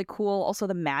setting is really cool. Also,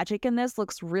 the magic in this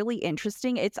looks really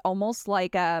interesting. It's almost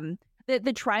like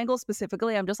the triangle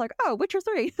specifically. I'm just like, oh, Witcher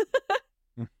 3.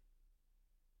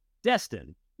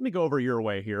 Destin, let me go over your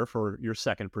way here for your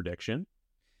second prediction.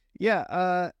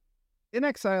 Yeah, In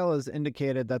Exile has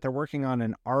indicated that they're working on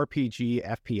an RPG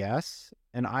FPS,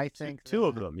 and I think two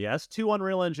of them, yes, 2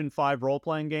 Unreal Engine 5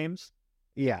 role-playing games.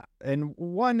 Yeah, and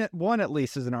one at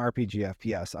least is an RPG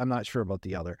FPS. I'm not sure about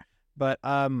the other, but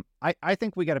I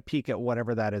think we got a peek at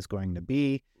whatever that is going to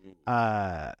be.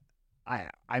 I'm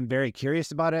very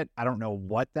curious about it. I don't know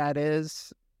what that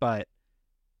is, but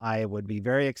I would be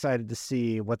very excited to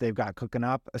see what they've got cooking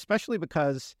up, especially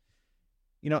because,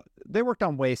 they worked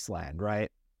on Wasteland,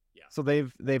 right? Yeah. So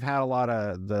they've had a lot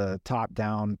of the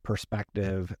top-down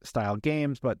perspective style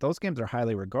games, but those games are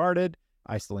highly regarded.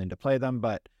 I still need to play them,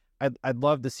 but I'd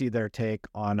love to see their take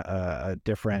on a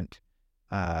different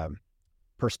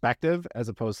perspective as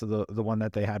opposed to the one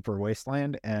that they had for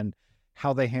Wasteland, and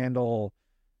how they handle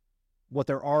what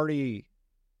they're already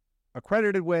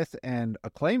accredited with and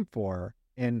acclaimed for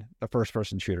in the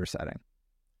first-person shooter setting.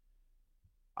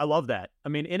 I love that. I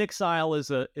mean, In Exile is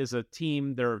a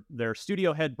team. Their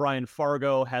studio head Brian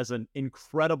Fargo has an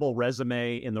incredible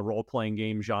resume in the role-playing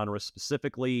game genre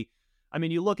specifically. I mean,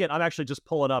 you look at, I'm actually just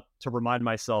pulling up to remind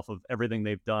myself of everything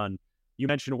they've done. You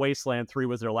mentioned Wasteland 3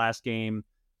 was their last game,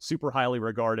 super highly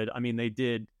regarded. I mean, they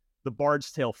did The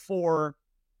Bard's Tale 4.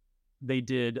 They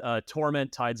did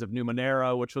Torment, Tides of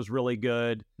Numenera, which was really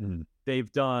good. Mm-hmm.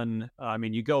 They've done,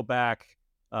 you go back,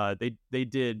 they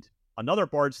did another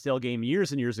Bard's Tale game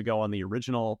years and years ago on the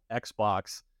original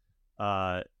Xbox.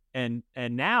 And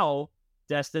now,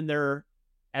 Destin, they're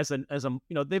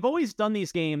they've always done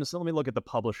these games. So let me look at the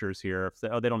publishers here.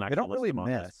 They don't really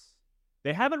miss.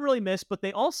 They haven't really missed, but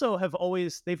they also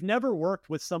they've never worked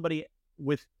with somebody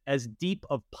with as deep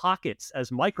of pockets as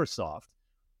Microsoft.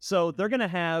 So they're going to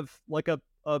have like a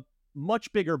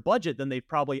much bigger budget than they've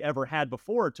probably ever had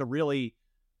before to really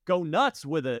go nuts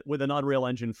with an Unreal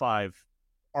Engine 5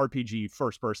 RPG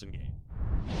first-person game.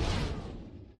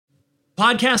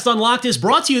 Podcast Unlocked is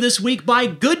brought to you this week by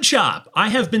Good Chop. I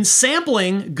have been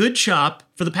sampling Good Chop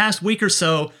for the past week or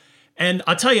so, and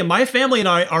I'll tell you, my family and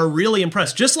I are really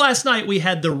impressed. Just last night, we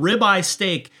had the ribeye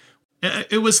steak.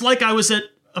 It was like I was at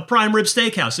a prime rib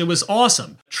steakhouse. It was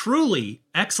awesome. Truly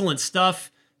excellent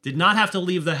stuff. Did not have to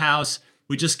leave the house.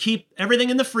 We just keep everything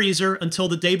in the freezer until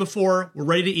the day before we're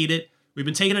ready to eat it. We've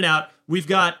been taking it out. We've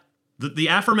got the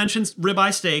aforementioned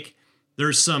ribeye steak.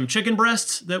 There's some chicken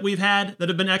breasts that we've had that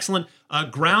have been excellent.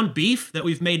 Ground beef that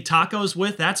we've made tacos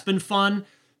with. That's been fun.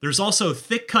 There's also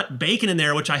thick cut bacon in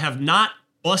there, which I have not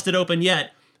busted open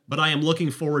yet, but I am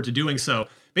looking forward to doing so.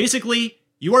 Basically,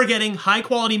 you are getting high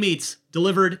quality meats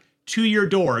delivered to your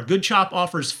door. Good Chop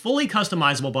offers fully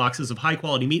customizable boxes of high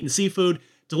quality meat and seafood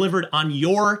delivered on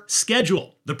your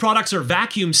schedule. The products are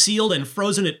vacuum sealed and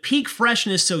frozen at peak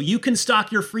freshness so you can stock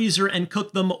your freezer and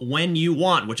cook them when you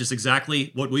want, which is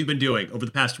exactly what we've been doing over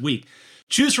the past week.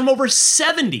 Choose from over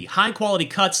 70 high-quality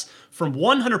cuts from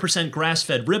 100%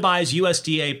 grass-fed ribeyes,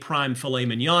 USDA prime filet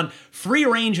mignon,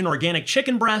 free-range and organic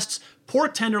chicken breasts,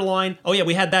 pork tenderloin, oh yeah,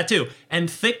 we had that too, and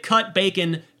thick-cut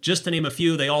bacon, just to name a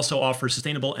few. They also offer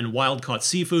sustainable and wild-caught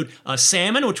seafood,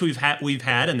 salmon, which we've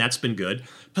had, and that's been good,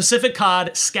 Pacific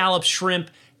cod, scallops, shrimp,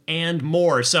 and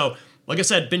more. So, like I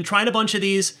said, been trying a bunch of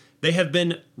these. They have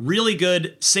been really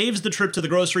good. Saves the trip to the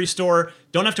grocery store.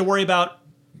 Don't have to worry about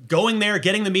going there,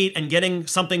 getting the meat, and getting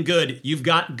something good. You've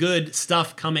got good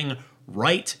stuff coming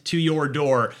right to your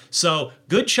door. So,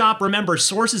 Good Chop, remember,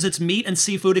 sources its meat and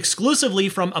seafood exclusively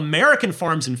from American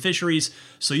farms and fisheries,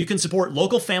 so you can support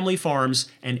local family farms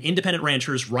and independent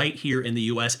ranchers right here in the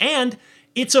U.S. And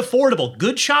it's affordable.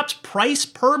 Good Chop's price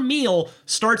per meal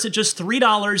starts at just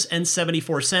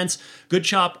 $3.74. Good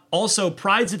Chop also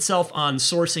prides itself on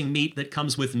sourcing meat that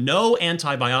comes with no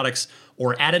antibiotics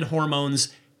or added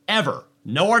hormones ever.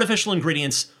 No artificial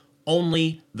ingredients,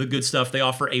 only the good stuff. They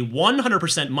offer a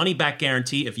 100% money-back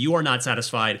guarantee if you are not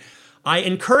satisfied. I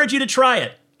encourage you to try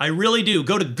it. I really do.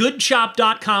 Go to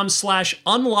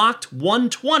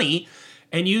goodchop.com/unlocked120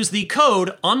 and use the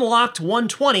code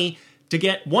unlocked120 to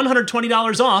get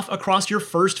 $120 off across your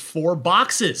first 4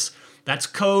 boxes. That's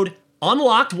code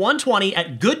unlocked120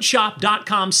 at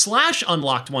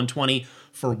goodchop.com/unlocked120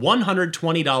 for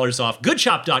 $120 off.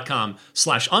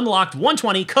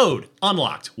 Goodchop.com/unlocked120, code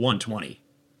unlocked120.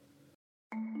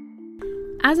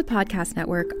 As a podcast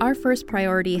network, our first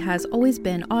priority has always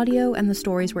been audio and the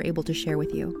stories we're able to share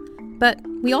with you. But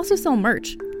we also sell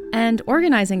merch, and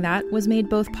organizing that was made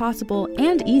both possible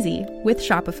and easy with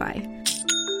Shopify.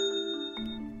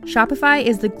 Shopify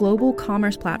is the global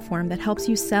commerce platform that helps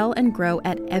you sell and grow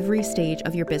at every stage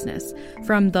of your business,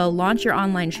 from the launch your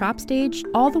online shop stage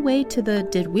all the way to the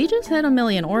did we just hit 1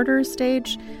 million orders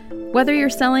stage. Whether you're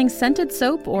selling scented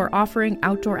soap or offering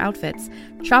outdoor outfits,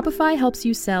 Shopify helps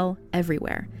you sell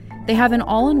everywhere. They have an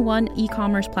all-in-one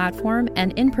e-commerce platform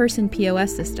and in-person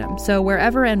POS system, so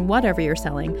wherever and whatever you're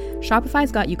selling,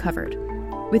 Shopify's got you covered.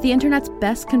 With the internet's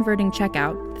best converting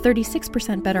checkout,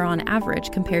 36% better on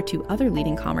average compared to other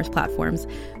leading commerce platforms,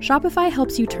 Shopify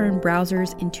helps you turn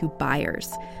browsers into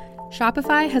buyers.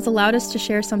 Shopify has allowed us to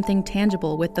share something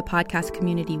tangible with the podcast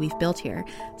community we've built here,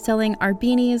 selling our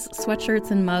beanies,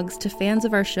 sweatshirts, and mugs to fans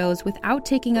of our shows without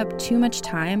taking up too much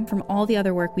time from all the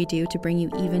other work we do to bring you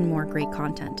even more great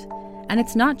content. And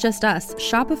it's not just us.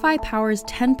 Shopify powers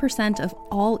 10% of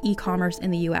all e-commerce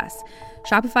in the US.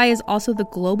 Shopify is also the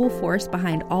global force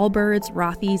behind Allbirds,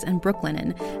 Rothy's, and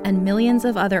Brooklinen, and millions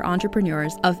of other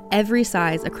entrepreneurs of every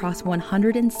size across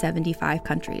 175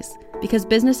 countries. Because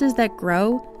businesses that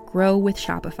grow with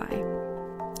Shopify.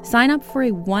 Sign up for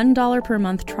a $1 per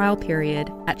month trial period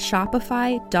at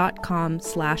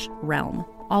shopify.com/realm,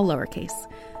 all lowercase.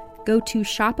 Go to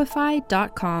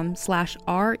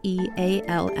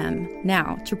shopify.com/REALM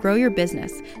now to grow your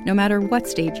business, no matter what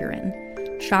stage you're in.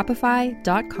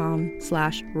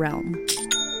 Shopify.com/realm.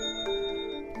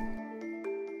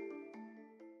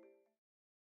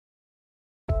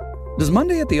 Does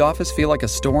Monday at the office feel like a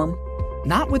storm?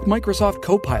 Not with Microsoft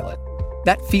Copilot.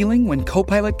 That feeling when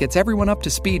Copilot gets everyone up to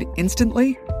speed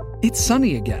instantly? It's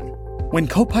sunny again. When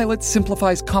Copilot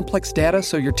simplifies complex data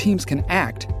so your teams can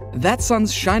act, that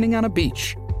sun's shining on a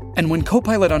beach. And when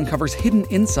Copilot uncovers hidden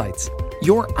insights,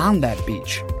 you're on that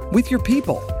beach with your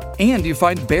people, and you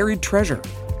find buried treasure.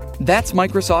 That's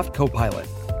Microsoft Copilot.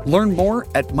 Learn more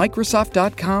at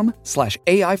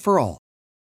Microsoft.com/AI for all.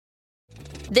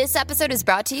 This episode is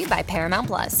brought to you by Paramount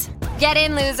Plus. Get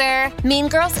in, loser! Mean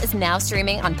Girls is now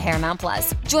streaming on Paramount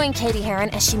Plus. Join Katie Heron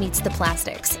as she meets the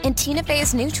plastics in Tina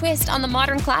Fey's new twist on the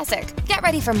modern classic. Get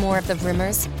ready for more of the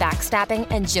rumors, backstabbing,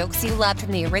 and jokes you loved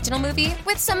from the original movie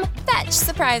with some fetch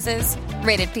surprises.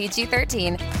 Rated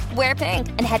PG-13. Wear pink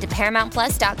and head to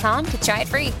ParamountPlus.com to try it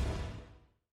free.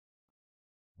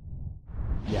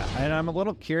 Yeah, and I'm a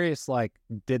little curious, like,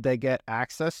 did they get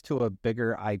access to a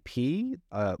bigger IP,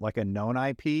 like a known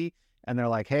IP? And they're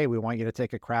like, hey, we want you to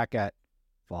take a crack at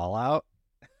Fallout.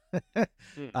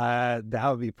 That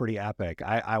would be pretty epic.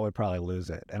 I would probably lose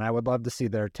it. And I would love to see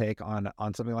their take on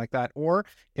something like that. Or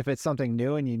if it's something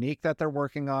new and unique that they're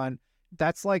working on,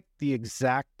 that's like the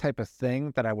exact type of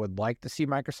thing that I would like to see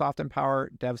Microsoft empower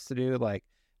devs to do, like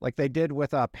they did with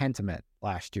Pentiment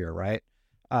last year, right?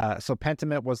 So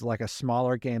Pentiment was like a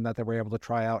smaller game that they were able to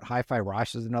try out. Hi-Fi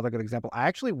Rush is another good example. I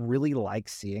actually really like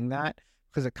seeing that,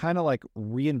 because it kind of like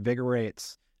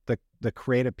reinvigorates the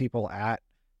creative people at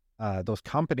those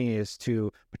companies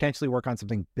to potentially work on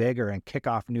something bigger and kick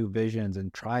off new visions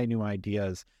and try new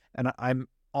ideas. And I'm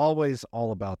always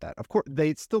all about that. Of course,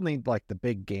 they still need like the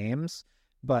big games,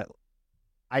 but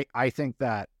I think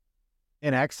that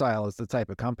In Exile is the type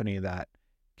of company that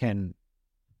can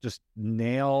just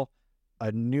nail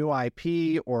a new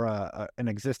IP or an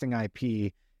existing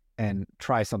IP and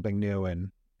try something new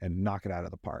and knock it out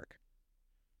of the park.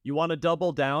 You want to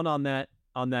double down on that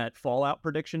Fallout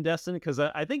prediction, Destin? Because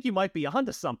I think you might be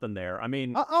onto something there. I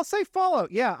mean, I'll say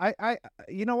Fallout. Yeah, I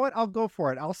you know what? I'll go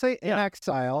for it. I'll say In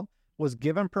Exile was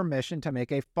given permission to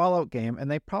make a Fallout game, and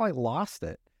they probably lost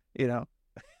it. You know,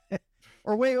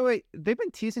 or wait, they've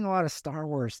been teasing a lot of Star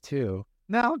Wars too.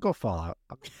 No, I'll go Fallout.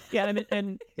 Yeah, I mean,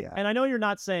 and I know you're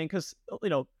not saying, because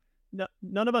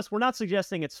none of us, we're not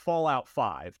suggesting it's Fallout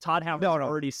 5. Todd Howard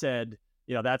already said,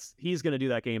 he's going to do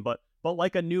that game, but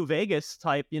like a New Vegas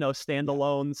type,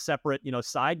 standalone, separate,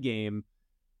 side game.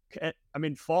 I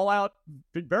mean, Fallout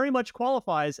very much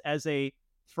qualifies as a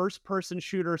first-person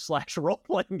shooter /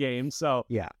 role-playing game. So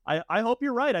yeah, I hope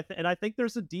you're right. And I think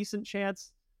there's a decent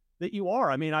chance that you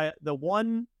are. I mean, the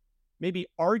one maybe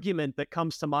argument that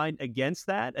comes to mind against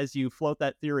that, as you float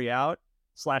that theory out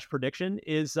 / prediction,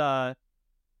 is that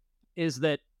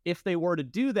if they were to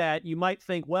do that, you might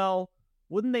think, well,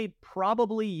 wouldn't they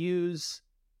probably use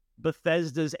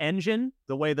Bethesda's engine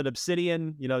the way that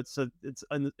Obsidian, it's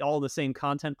all the same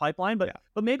content pipeline, but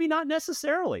maybe not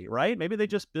necessarily, right? Maybe they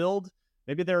just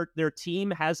maybe their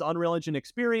team has Unreal Engine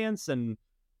experience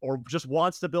or just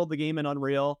wants to build the game in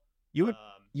Unreal.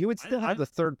 You would still have the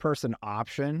third person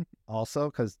option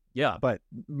also, because yeah, but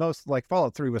most like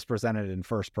Fallout 3 was presented in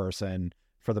first person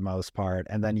for the most part,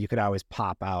 and then you could always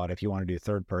pop out if you want to do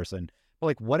third person. But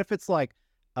like, what if it's like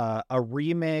a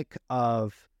remake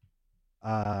of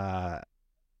Fallout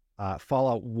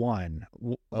 1,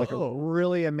 like a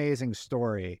really amazing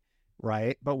story,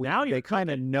 right? But they kind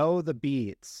of know the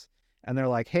beats, and they're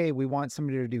like, hey, we want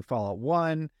somebody to do Fallout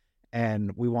 1,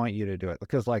 and we want you to do it.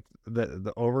 Because like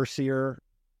the Overseer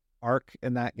arc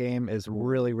in that game is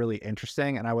really, really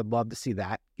interesting, and I would love to see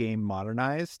that game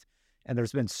modernized. And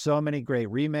there's been so many great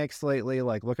remakes lately.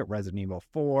 Like, look at Resident Evil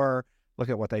 4, look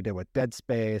at what they did with Dead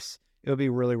Space. It would be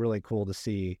really, really cool to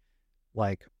see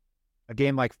like a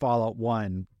game like Fallout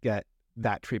 1 get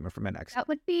that treatment from NX. That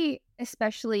would be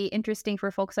especially interesting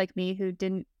for folks like me who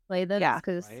didn't play them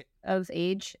because of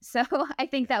age. So I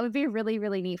think that would be really,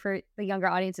 really neat for the younger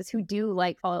audiences who do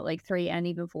like Fallout like 3 and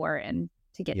even 4, and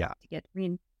to get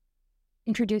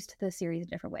introduced to the series a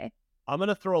different way. I'm going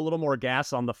to throw a little more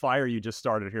gas on the fire you just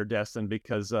started here, Destin,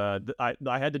 because I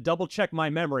had to double check my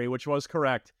memory, which was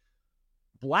correct.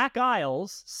 Black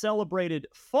Isles celebrated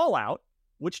Fallout,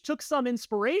 which took some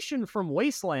inspiration from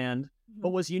Wasteland, but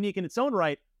was unique in its own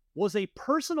right, was a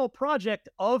personal project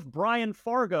of Brian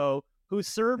Fargo, who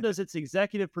served as its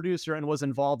executive producer and was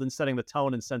involved in setting the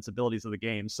tone and sensibilities of the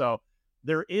game. So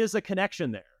there is a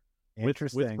connection there with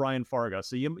Brian Fargo.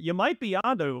 So you might be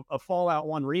onto a Fallout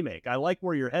 1 remake. I like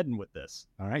where you're heading with this.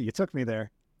 All right, you took me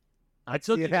there. I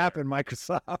took it happen,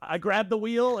 Microsoft. I grabbed the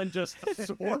wheel and just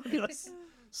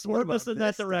swerved us in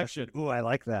that direction. Ooh, I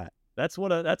like that. That's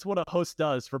what a host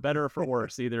does, for better or for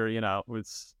worse. Either,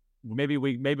 it's maybe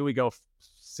we go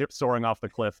soaring off the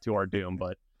cliff to our doom,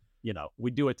 but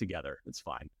we do it together. It's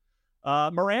fine.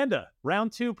 Miranda,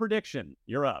 round 2 prediction.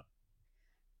 You're up.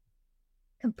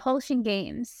 Compulsion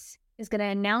Games is going to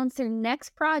announce their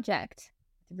next project,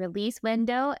 the release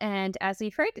window, and as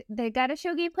we've heard, they got to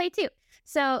show gameplay too.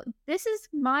 So this is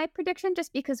my prediction,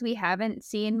 just because we haven't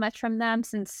seen much from them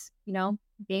since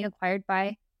being acquired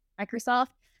by Microsoft.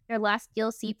 Their last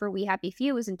DLC for We Happy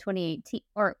Few was in 2018,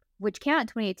 which came out in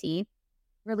 2018,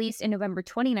 released in November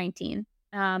 2019.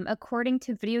 According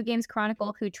to Video Games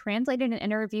Chronicle, who translated an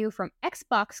interview from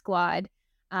Xbox Squad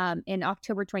in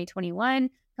October 2021,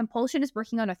 Compulsion is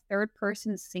working on a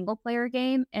third-person single-player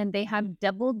game, and they have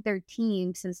doubled their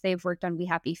team since they've worked on We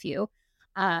Happy Few.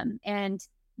 And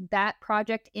that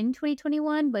project in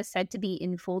 2021 was said to be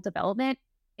in full development.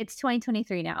 It's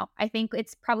 2023 now. I think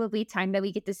it's probably time that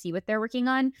we get to see what they're working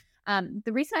on.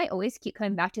 The reason I always keep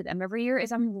coming back to them every year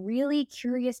is I'm really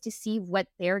curious to see what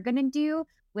they're going to do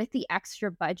with the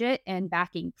extra budget and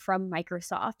backing from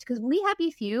Microsoft. Because We Happy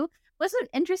Few was an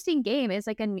interesting game. It's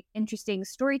like an interesting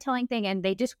storytelling thing, and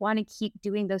they just want to keep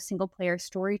doing those single-player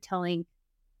storytelling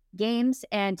games,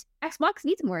 and Xbox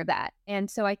needs more of that. And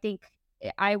so I think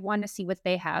I want to see what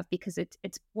they have, because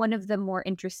it's one of the more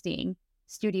interesting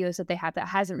studios that they have that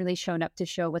hasn't really shown up to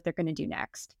show what they're going to do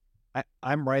next.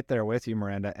 I'm right there with you,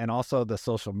 Miranda. And also the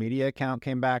social media account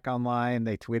came back online.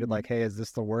 They tweeted like, hey, is this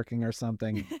still working or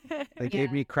something? They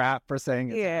gave me crap for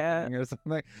saying it's working or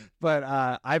something.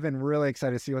 But I've been really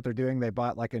excited to see what they're doing. They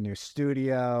bought like a new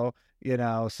studio,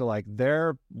 so like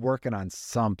they're working on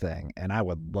something, and I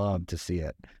would love to see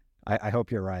it. I hope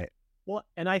you're right. Well,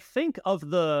 and I think of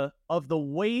the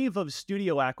wave of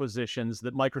studio acquisitions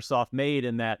that Microsoft made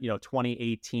in that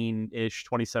 2018-ish,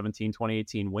 2017,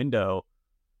 2018 window,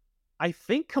 I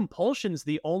think Compulsion's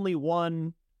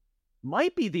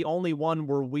might be the only one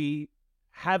where we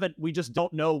just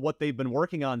don't know what they've been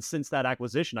working on since that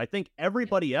acquisition. I think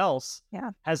everybody else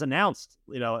has announced,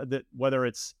 that whether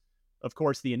it's, of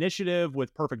course, the Initiative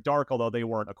with Perfect Dark, although they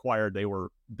weren't acquired, they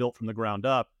were built from the ground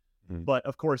up. But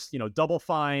of course, Double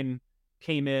Fine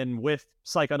came in with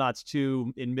Psychonauts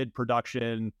 2 in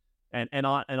mid-production and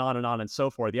on and so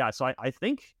forth. Yeah, so I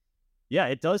think,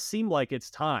 it does seem like it's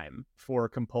time for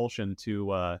Compulsion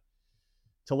to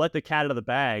let the cat out of the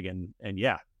bag, and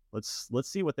let's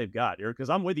see what they've got here, because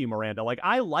I'm with you, Miranda. Like,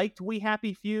 I liked We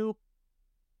Happy Few.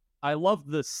 I love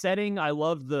the setting, I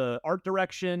love the art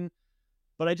direction,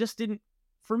 but I just didn't.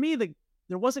 For me,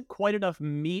 there wasn't quite enough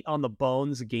meat on the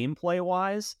bones gameplay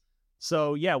wise.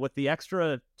 So with the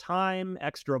extra time,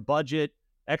 extra budget,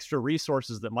 extra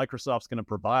resources that Microsoft's going to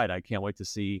provide, I can't wait to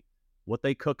see what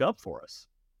they cook up for us.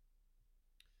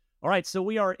 All right, so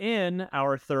we are in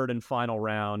our third and final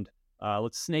round.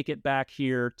 Let's snake it back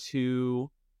here to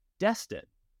Destin.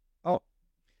 Oh,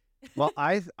 well,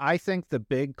 I think the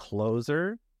big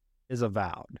closer is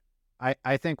Avowed.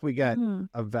 I think we get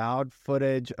Avowed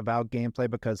footage, Avowed gameplay,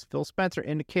 because Phil Spencer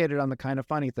indicated on the Kind of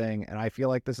Funny thing, and I feel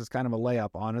like this is kind of a layup,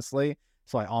 honestly,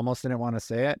 so I almost didn't want to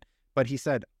say it, But he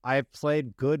said, I've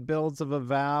played good builds of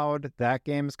Avowed. That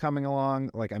game's coming along.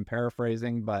 Like, I'm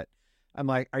paraphrasing, but I'm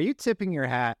like, are you tipping your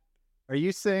hat? Are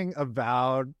you saying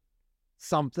Avowed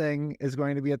something is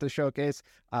going to be at the showcase?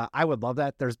 I would love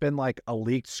that. There's been like a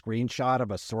leaked screenshot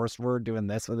of a sorcerer doing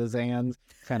this with his hands,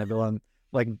 kind of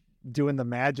doing the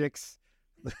magics.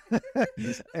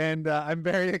 And I'm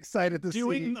very excited to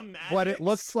see what it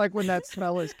looks like when that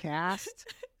spell is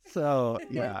cast. So,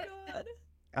 yeah.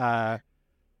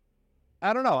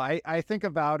 I don't know. I think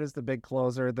Avowed is the big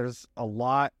closer. There's a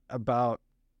lot about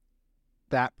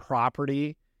that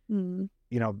property,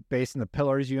 based in the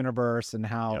Pillars universe and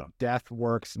how death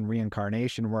works and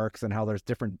reincarnation works and how there's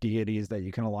different deities that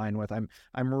you can align with.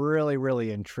 I'm really,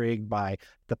 really intrigued by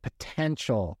the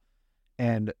potential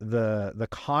and the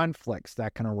conflicts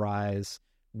that can arise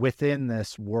within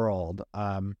this world.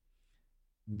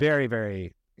 Very,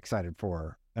 very excited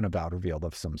for an Avowed reveal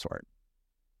of some sort.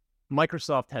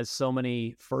 Microsoft has so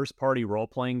many first-party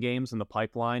role-playing games in the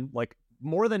pipeline, like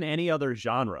more than any other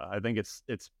genre. I think it's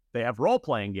they have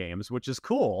role-playing games, which is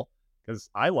cool because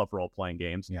I love role-playing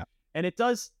games. Yeah, and it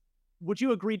does. Would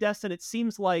you agree, Destin? It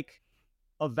seems like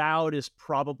Avowed is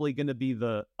probably going to be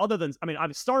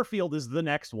Starfield is the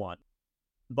next one.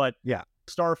 But yeah,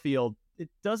 Starfield, it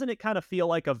kind of feel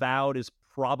like Avowed is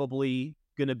probably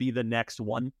going to be the next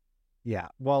one? Yeah.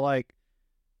 Well, like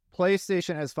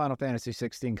PlayStation has Final Fantasy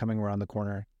 16 coming around the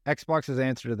corner. Xbox's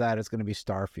answer to that is going to be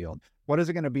Starfield. What is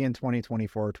it going to be in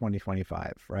 2024,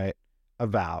 2025, right?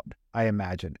 Avowed, I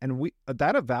imagine. And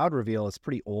that Avowed reveal is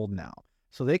pretty old now.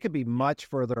 So they could be much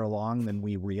further along than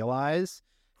we realize.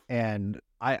 And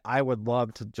I would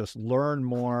love to just learn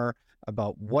more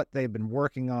about what they've been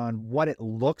working on, what it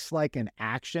looks like in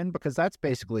action, because that's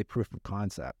basically proof of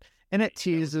concept. And it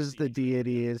teases the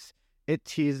deities. It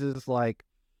teases like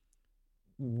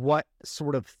what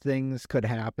sort of things could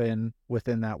happen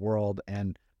within that world.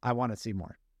 And I want to see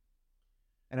more.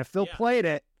 And if Phil played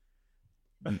it,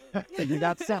 you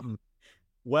got something.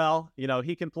 Well,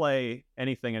 he can play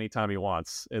anything anytime he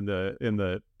wants in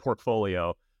the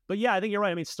portfolio. But yeah, I think you're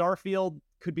right. I mean, Starfield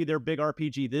could be their big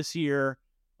RPG this year.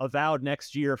 Avowed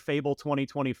next year, Fable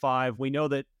 2025. We know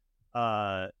that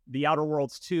the Outer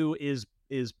Worlds 2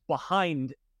 is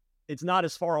behind. It's not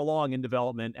as far along in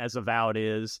development as Avowed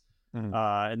is.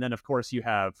 And then, of course, you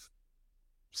have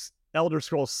Elder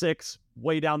Scrolls 6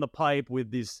 way down the pipe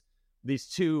with these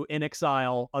two In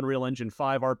Exile Unreal Engine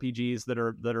 5 RPGs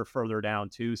that are further down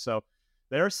too. So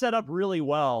they're set up really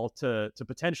well to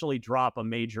potentially drop a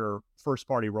major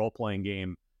first-party role-playing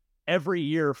game every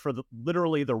year for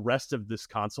literally the rest of this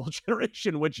console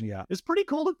generation, which is pretty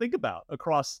cool to think about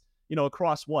across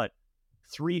what,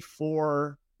 3,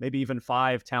 4, maybe even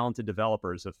 5 talented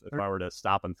developers. If I were to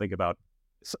stop and think about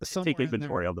take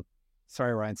inventory of them.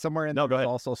 Sorry, Ryan. Somewhere in there is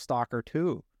also Stalker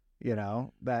 2.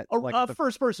 That a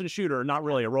first-person shooter, not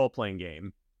really a role-playing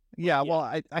game. Yeah, well,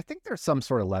 I think there's some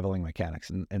sort of leveling mechanics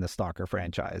in the Stalker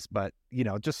franchise, but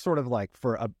just sort of like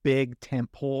for a big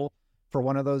tentpole for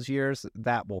one of those years,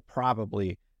 that will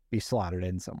probably be slotted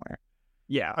in somewhere.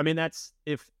 Yeah, I mean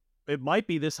it might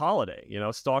be this holiday.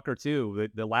 Stalker 2,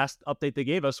 the last update they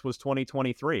gave us was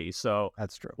 2023, so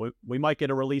that's true. We might get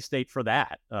a release date for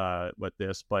that with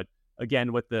this, but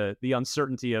again, with the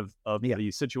uncertainty of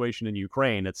the situation in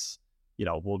Ukraine, it's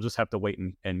we'll just have to wait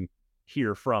and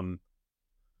hear from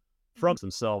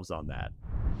themselves on that.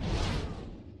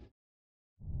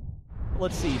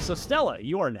 Let's see. So Stella,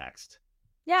 you are next.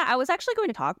 Yeah, I was actually going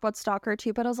to talk about Stalker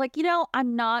 2, but I was like,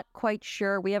 I'm not quite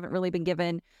sure. We haven't really been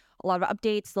given a lot of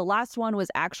updates. The last one was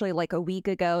actually like a week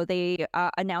ago. They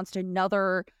announced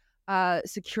another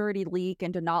security leak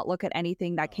and did not look at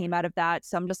anything that came out of that.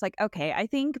 So I'm just like, okay, I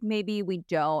think maybe we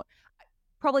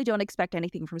probably don't expect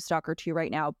anything from Stalker 2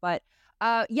 right now. But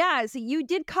so you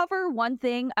did cover one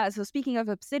thing. So speaking of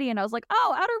Obsidian, I was like,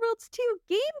 Outer Worlds 2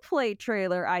 gameplay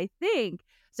trailer, I think.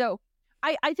 So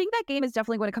I think that game is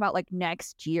definitely going to come out like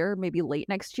next year, maybe late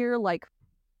next year. Like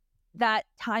that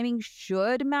timing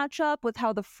should match up with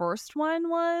how the first one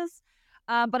was.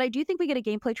 But I do think we get a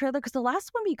gameplay trailer because the last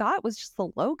one we got was just the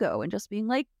logo and just being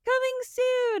like, coming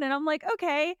soon. And I'm like,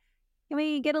 okay, can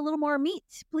we get a little more meat,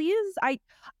 please? I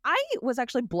was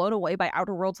actually blown away by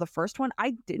Outer Worlds, the first one.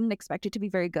 I didn't expect it to be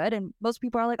very good. And most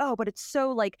people are like, but it's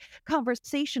so like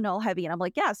conversational heavy. And I'm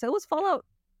like, yeah, so was Fallout.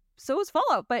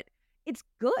 But it's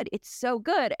good. It's so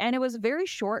good. And it was very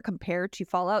short compared to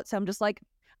Fallout. So I'm just like,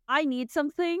 I need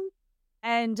something.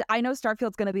 And I know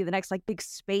Starfield's going to be the next like big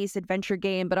space adventure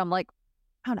game, but I'm like,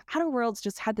 I don't know, Outer Worlds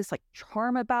just had this like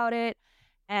charm about it.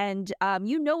 And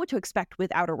you know what to expect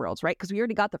with Outer Worlds, right? Because we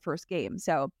already got the first game.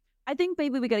 So I think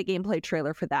maybe we get a gameplay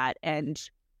trailer for that. And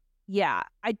Yeah,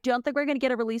 I don't think we're going to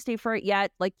get a release date for it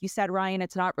yet. Like you said, Ryan,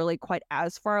 it's not really quite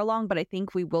as far along, but I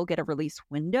think we will get a release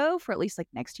window for at least like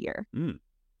next year.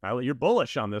 You're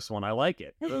bullish on this one. I like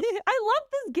it. I love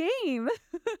this game.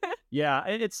 Yeah,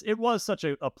 it was such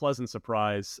a pleasant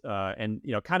surprise, and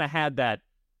kind of had that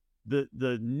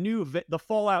the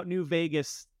Fallout New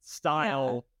Vegas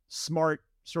style smart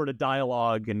sort of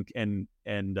dialogue and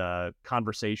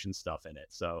conversation stuff in it.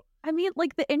 So I mean,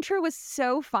 like the intro was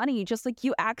so funny. Just like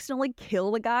you accidentally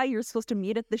kill the guy you're supposed to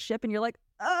meet at the ship, and you're like,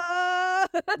 ah.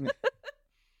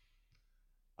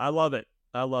 I love it.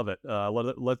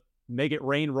 Let's make it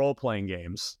rain role-playing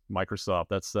games, Microsoft.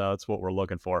 That's what we're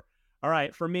looking for. All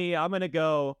right, for me, I'm gonna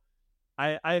go.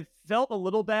 I felt a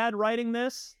little bad writing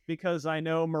this because I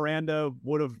know Miranda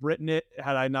would have written it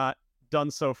had I not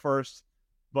done so first,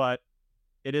 but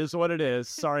it is what it is.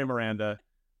 Sorry, Miranda.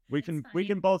 We can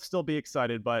both still be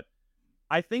excited, but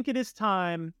I think it is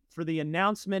time for the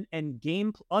announcement and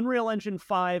Unreal Engine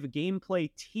 5 gameplay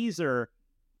teaser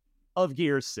of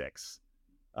Gears 6.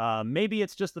 Maybe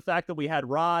it's just the fact that we had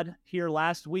Rod here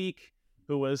last week,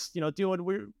 who was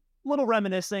we're a little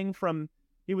reminiscing from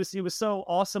he was so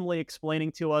awesomely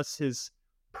explaining to us his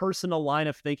personal line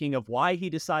of thinking of why he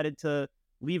decided to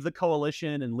leave the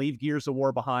Coalition and leave Gears of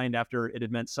War behind after it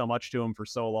had meant so much to him for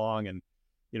so long. And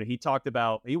he talked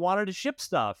about he wanted to ship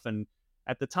stuff, and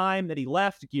at the time that he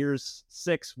left, Gears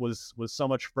 6 was so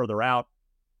much further out.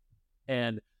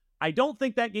 And I don't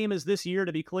think that game is this year,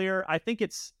 to be clear. I think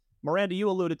it's Miranda, you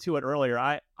alluded to it earlier.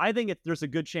 I think there's a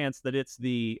good chance that it's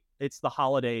the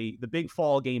holiday, the big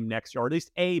fall game next year, or at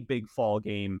least a big fall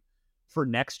game for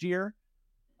next year.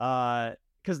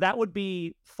 Because that would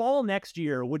be fall next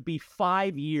year would be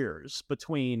 5 years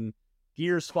between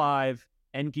Gears 5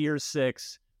 and Gears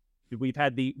 6. We've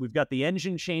got the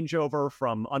engine changeover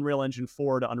from Unreal Engine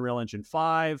 4 to Unreal Engine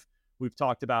 5. We've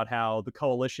talked about how the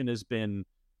Coalition has been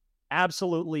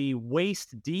absolutely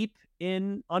waist deep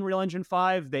in Unreal Engine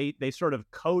 5. They sort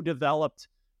of co-developed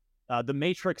the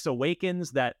Matrix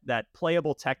Awakens, that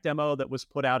playable tech demo that was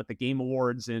put out at the Game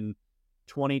Awards in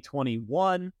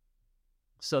 2021.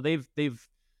 So they've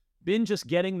been just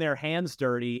getting their hands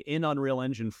dirty in Unreal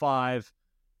Engine 5.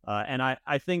 And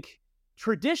I think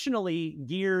traditionally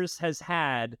Gears has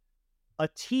had a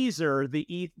teaser, the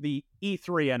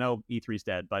E3, I know E3's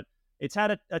dead, but it's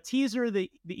had a teaser, the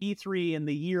E3 in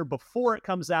the year before it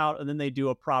comes out, and then they do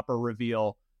a proper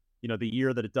reveal, the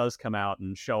year that it does come out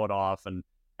and show it off. And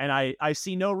I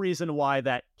see no reason why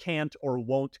that can't or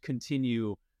won't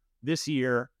continue this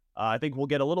year. I think we'll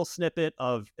get a little snippet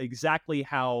of exactly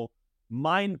how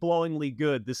mind-blowingly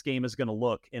good this game is going to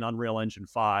look in Unreal Engine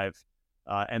 5,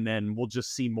 and then we'll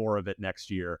just see more of it next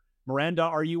year. Miranda,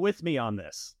 are you with me on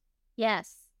this?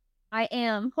 Yes, I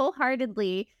am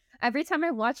wholeheartedly. Every time I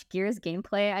watch Gears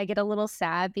gameplay, I get a little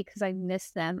sad because I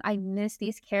miss them. I miss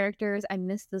these characters. I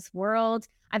miss this world.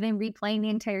 I've been replaying the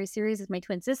entire series with my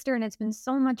twin sister, and it's been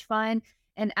so much fun.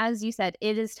 And as you said,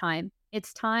 it is time.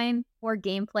 It's time for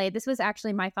gameplay. This was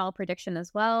actually my final prediction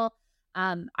as well.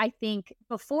 I think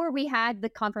before we had the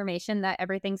confirmation that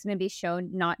everything's going to be shown,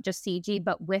 not just CG,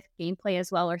 but with gameplay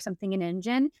as well, or something in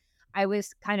engine, I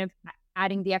was kind of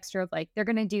adding the extra of like, they're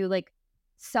going to do like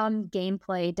some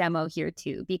gameplay demo here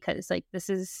too, because like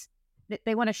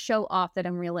they want to show off that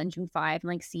Unreal Engine 5 and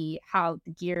like see how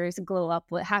the Gears glow up,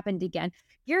 what happened again.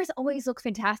 Gears always look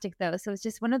fantastic though. So it's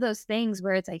just one of those things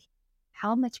where it's like,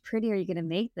 how much prettier are you going to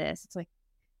make this? It's like,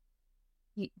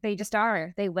 they just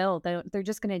are. They will. They're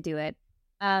just going to do it.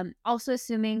 Also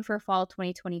assuming for fall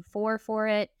 2024 for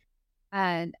it.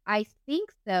 And I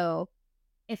think though,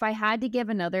 if I had to give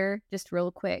another just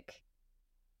real quick,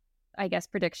 I guess,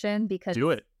 prediction, because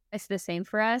do it. It's the same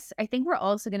for us. I think we're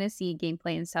also going to see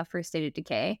gameplay and stuff for State of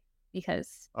Decay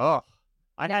because...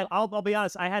 I'll be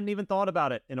honest, I hadn't even thought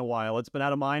about it in a while. It's been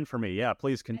out of mind for me. Yeah,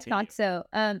 please continue. I thought so.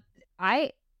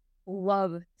 I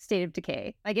love State of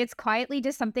Decay. Like, it's quietly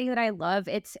just something that I love.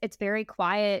 It's very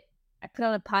quiet. I put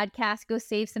on a podcast, go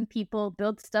save some people,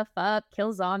 build stuff up,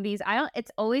 kill zombies.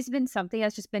 It's always been something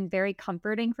that's just been very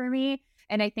comforting for me.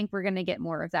 And I think we're going to get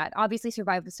more of that. Obviously,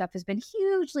 survival stuff has been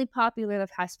hugely popular the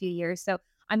past few years. So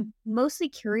I'm mostly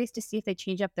curious to see if they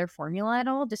change up their formula at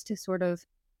all, just to sort of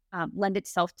lend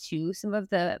itself to some of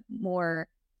the more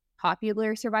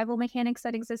popular survival mechanics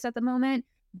that exist at the moment.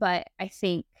 But I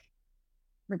think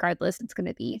regardless, it's going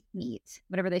to be neat,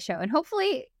 whatever they show. And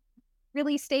hopefully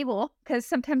really stable, because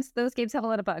sometimes those games have a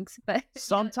lot of bugs. But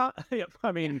sometimes,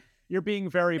 I mean, you're being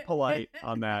very polite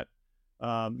on that.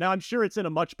 Now, I'm sure it's in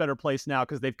a much better place now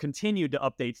because they've continued to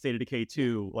update State of Decay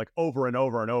 2 like over and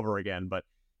over and over again. But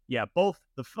yeah, both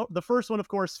the first one, of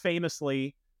course,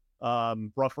 famously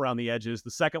rough around the edges.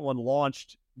 The second one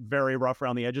launched very rough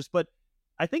around the edges, but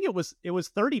I think it was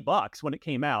 $30 when it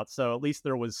came out, so at least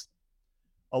there was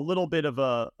a little bit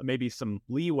of maybe some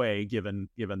leeway given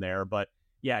there. But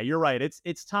yeah, you're right.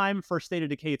 It's time for State of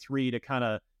Decay 3 to kind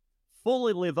of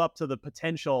fully live up to the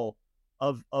potential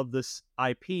of this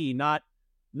IP, not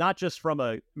just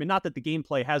from not that the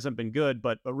gameplay hasn't been good,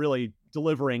 but really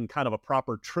delivering kind of a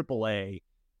proper AAA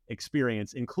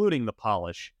experience, including the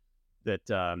polish that,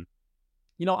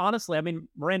 honestly, I mean,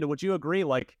 Miranda, would you agree?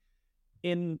 Like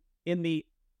in the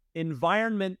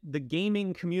environment, the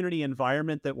gaming community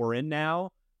environment that we're in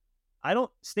now,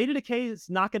 State of Decay is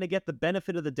not going to get the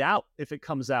benefit of the doubt if it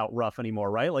comes out rough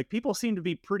anymore, right? Like people seem to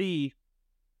be pretty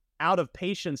out of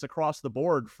patience across the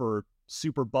board for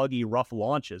super buggy, rough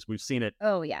launches. We've seen it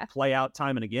play out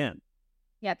time and again.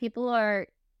 Yeah, people are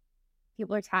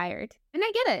tired. And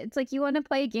I get it. It's like you want to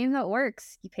play a game that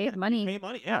works. You pay money. You pay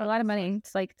money, yeah. A lot of money.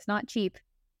 It's like it's not cheap.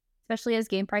 Especially as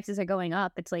game prices are going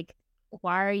up. It's like,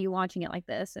 why are you launching it like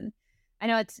this? And I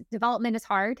know development is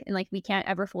hard and like we can't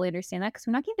ever fully understand that because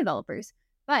we're not game developers.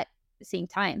 But at the same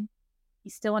time,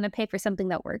 you still want to pay for something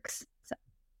that works. So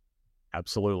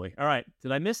absolutely. All right.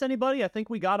 Did I miss anybody? I think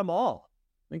we got them all.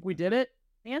 I think we did it.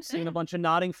 Seeing a bunch of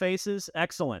nodding faces.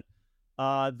 Excellent.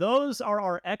 Those are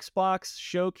our Xbox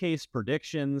Showcase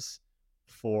predictions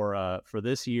for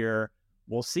this year.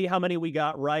 We'll see how many we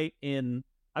got right in.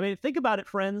 I mean, think about it,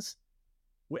 friends.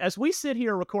 As we sit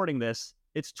here recording this,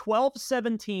 it's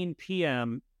 12:17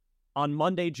 p.m. on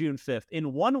Monday, June 5th.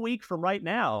 In 1 week from right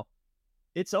now,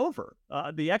 it's over.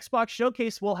 The Xbox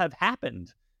Showcase will have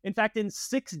happened. In fact, in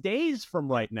 6 days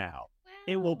from right now,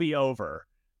 it will be over.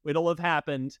 It'll have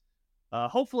happened.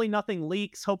 Hopefully nothing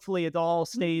leaks. Hopefully it all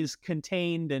stays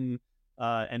contained and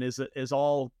is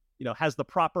all, has the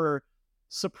proper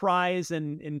surprise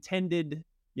and intended,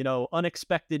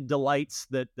 unexpected delights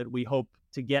that we hope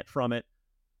to get from it.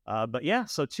 But yeah,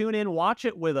 so tune in, watch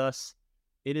it with us.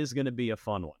 It is going to be a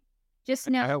fun one. Just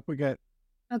now. I hope we get.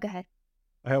 Oh, go ahead.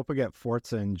 I hope we get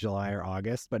Forza in July or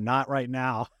August, but not right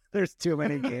now. There's too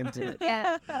many games in it.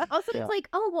 Yeah. Also, it's like,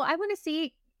 oh, well, I want to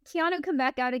see Keanu come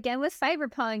back out again with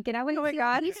Cyberpunk, and I want to see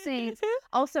what he sings.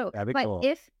 Also, but cool.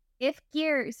 if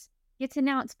Gears gets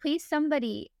announced, please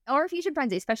somebody, or Fusion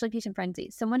Frenzy, especially Fusion Frenzy,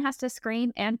 someone has to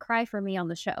scream and cry for me on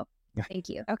the show. Thank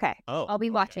you. Okay. Oh, I'll be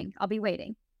watching. I'll be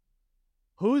waiting.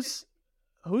 Who's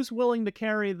willing to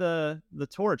carry the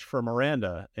torch for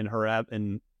Miranda in her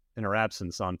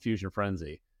absence on Fusion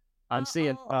Frenzy? I'm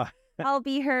seeing. I'll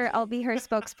be her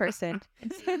spokesperson.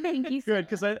 Thank you. Good,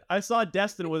 because I saw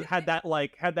Destin had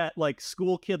that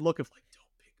school kid look of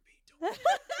like,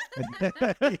 don't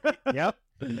pick me. Yep.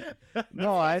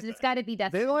 No, it's got to be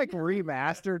Destin. They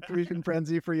remastered Fusion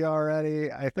Frenzy for you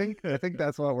already. I think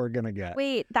that's what we're gonna get.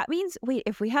 Wait,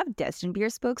 if we have Destin be your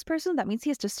spokesperson, that means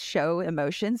he has to show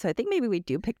emotion. So I think maybe we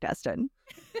do pick Destin.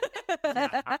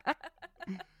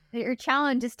 Your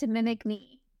challenge is to mimic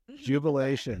me.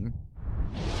 Jubilation.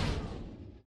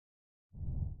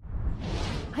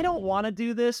 I don't want to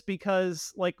do this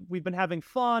because we've been having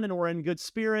fun and we're in good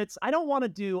spirits. I don't want to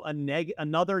do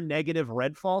another negative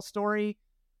Redfall story,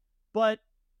 but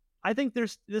I think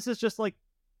this is just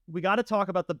we got to talk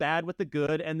about the bad with the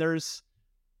good, and there's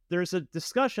a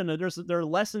discussion, and there are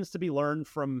lessons to be learned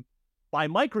by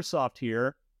Microsoft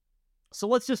here. So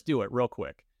let's just do it real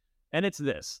quick. And it's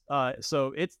this.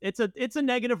 So it's a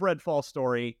negative Redfall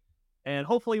story, and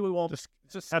hopefully we won't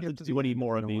just have to do any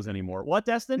more of these anymore. What,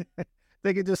 Destin?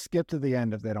 They could just skip to the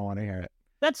end if they don't want to hear it.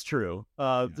 That's true.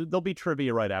 There'll be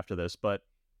trivia right after this. But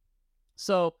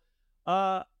so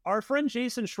our friend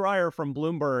Jason Schreier from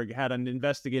Bloomberg had an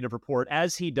investigative report,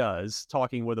 as he does,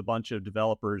 talking with a bunch of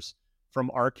developers from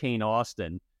Arcane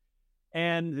Austin.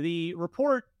 And the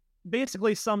report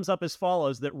basically sums up as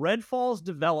follows, that Redfall's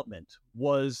development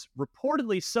was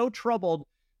reportedly so troubled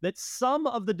that some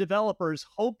of the developers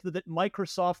hoped that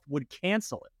Microsoft would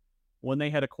cancel it when they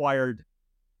had acquired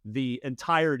the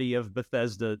entirety of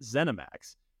Bethesda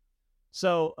ZeniMax.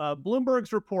 So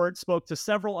Bloomberg's report spoke to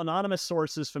several anonymous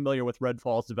sources familiar with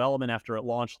Redfall's development after it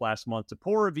launched last month to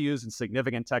poor reviews and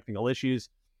significant technical issues.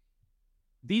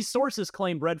 These sources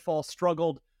claimed Redfall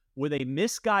struggled with a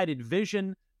misguided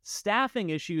vision, staffing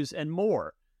issues, and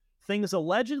more. Things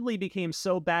allegedly became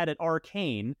so bad at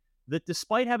Arcane that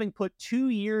despite having put 2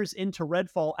 years into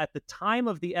Redfall at the time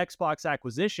of the Xbox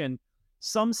acquisition,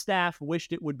 some staff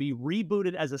wished it would be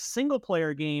rebooted as a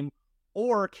single-player game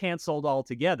or canceled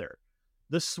altogether.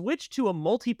 The switch to a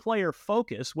multiplayer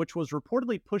focus, which was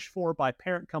reportedly pushed for by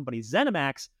parent company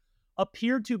ZeniMax,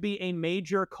 appeared to be a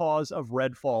major cause of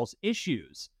Redfall's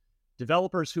issues.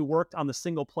 Developers who worked on the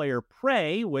single-player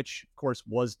Prey, which, of course,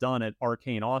 was done at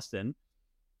Arcane Austin,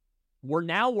 were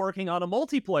now working on a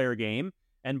multiplayer game,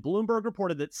 and Bloomberg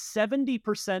reported that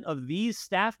 70% of these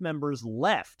staff members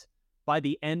left by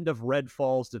the end of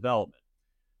Redfall's development.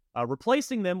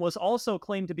 Replacing them was also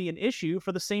claimed to be an issue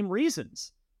for the same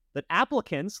reasons, that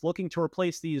applicants looking to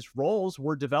replace these roles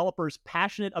were developers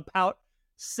passionate about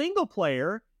single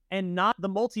player and not the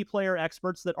multiplayer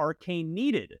experts that Arcane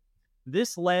needed.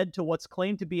 This led to what's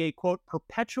claimed to be a, quote,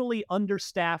 perpetually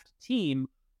understaffed team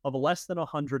of less than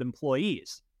 100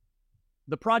 employees.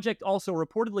 The project also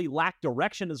reportedly lacked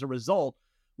direction as a result,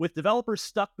 with developers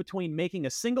stuck between making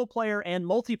a single-player and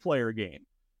multiplayer game.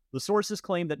 The sources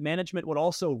claim that management would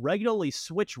also regularly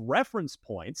switch reference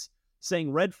points,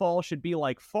 saying Redfall should be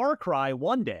like Far Cry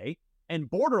one day and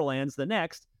Borderlands the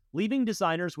next, leaving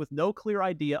designers with no clear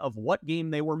idea of what game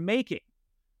they were making.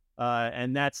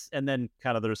 And then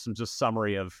kind of there's some just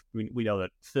summary of, we know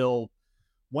that Phil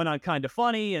went on Kind of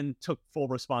Funny and took full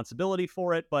responsibility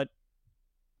for it, but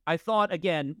I thought,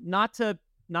 again, not to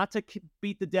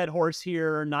beat the dead horse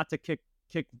here, not to kick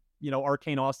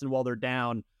Arcane Austin while they're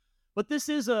down, but this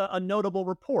is a notable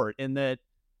report in that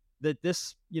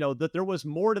this, that there was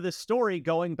more to this story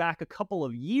going back a couple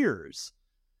of years.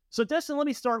 So Destin, let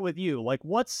me start with you. Like,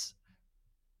 what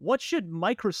should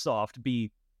Microsoft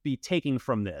be taking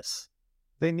from this?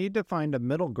 They need to find a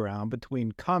middle ground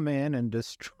between come in and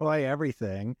destroy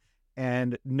everything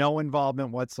and no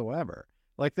involvement whatsoever.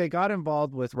 Like, they got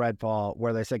involved with Redfall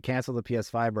where they said cancel the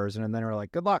PS5 version, and then we're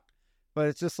like, good luck. But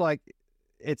it's just like,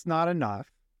 it's not enough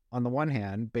on the one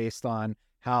hand, based on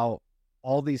how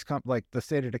all these, like the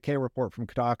State of Decay report from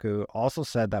Kotaku also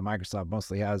said that Microsoft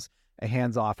mostly has a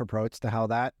hands-off approach to how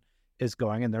that is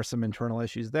going, and there's some internal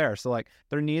issues there. So like,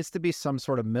 there needs to be some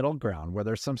sort of middle ground where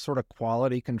there's some sort of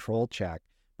quality control check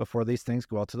before these things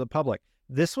go out to the public.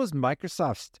 This was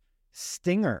Microsoft's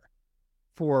stinger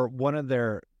for one of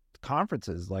their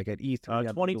conferences, like at E3.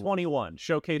 2021,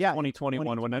 Showcase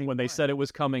 2021, when they said it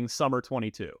was coming summer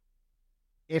 22.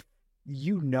 If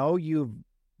you've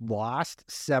lost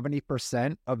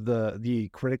 70% of the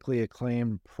critically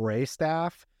acclaimed Prey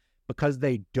staff because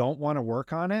they don't want to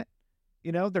work on it,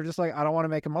 they're just like, I don't want to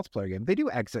make a multiplayer game. They do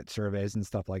exit surveys and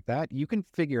stuff like that. You can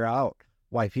figure out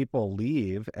why people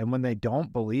leave, and when they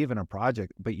don't believe in a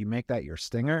project, but you make that your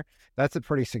stinger, that's a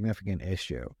pretty significant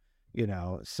issue,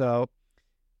 So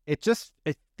it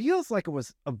feels like it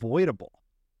was avoidable.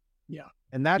 Yeah.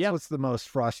 And that's what's the most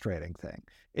frustrating thing.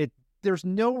 There's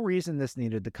no reason this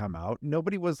needed to come out.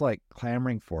 Nobody was like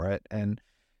clamoring for it. And,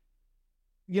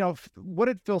 what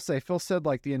did Phil say? Phil said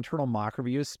like the internal mock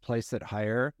reviews placed it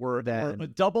higher. Were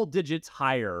double digits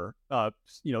higher,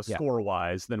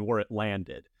 score-wise than where it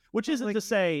landed. Which isn't to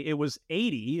say it was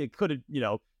 80. It could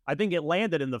have, I think it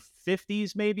landed in the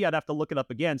 50s maybe. I'd have to look it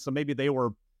up again. So maybe they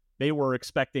were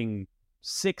expecting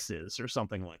 6s or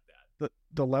something like that.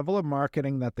 The level of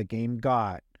marketing that the game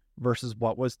got versus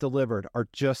what was delivered are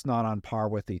just not on par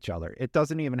with each other. It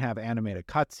doesn't even have animated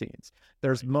cutscenes.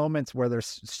 There's moments where there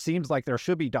seems like there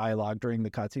should be dialogue during the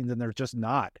cutscenes, and they're just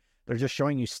not. They're just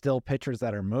showing you still pictures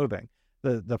that are moving.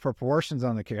 The proportions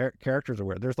on the characters are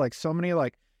weird. There's like so many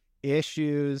like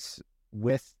issues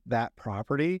with that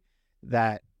property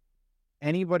that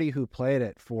anybody who played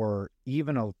it for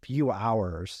even a few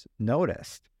hours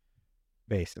noticed,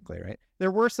 basically, right? There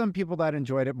were some people that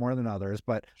enjoyed it more than others,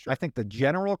 but sure. I think the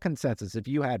general consensus, if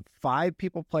you had 5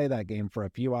 people play that game for a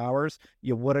few hours,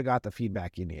 you would have got the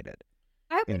feedback you needed.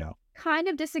 I would kind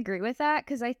of disagree with that,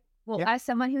 because as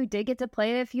someone who did get to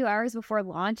play it a few hours before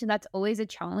launch, and that's always a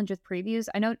challenge with previews.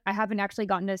 I know I haven't actually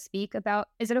gotten to speak about,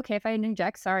 is it okay if I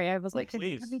interject? Sorry, I was like, let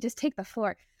me just take the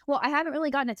floor. Well, I haven't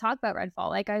really gotten to talk about Redfall.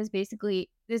 Like, I was basically,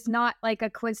 it's not like a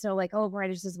quiz, like, oh,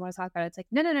 Brian just doesn't want to talk about it. It's like,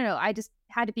 no. I just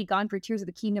had to be gone for Tears of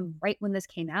the Kingdom right when this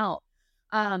came out.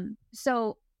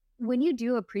 So when you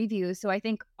do a preview, so I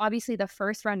think obviously the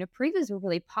first round of previews were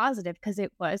really positive because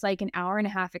it was like an hour and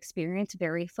a half experience,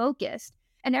 very focused.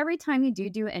 And every time you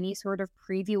do any sort of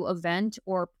preview event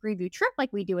or preview trip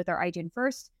like we do with our IGN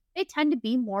First, they tend to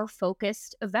be more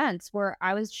focused events where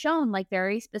I was shown like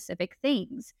very specific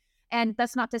things. And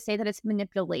that's not to say that it's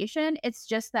manipulation. It's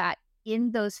just that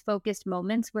in those focused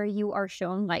moments where you are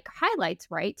shown like highlights,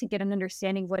 right, to get an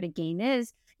understanding of what a game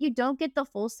is, you don't get the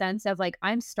full sense of like,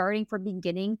 I'm starting from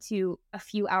beginning to a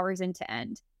few hours into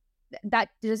end. That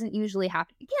doesn't usually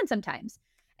happen. It can sometimes.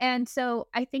 And so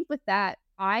I think with that,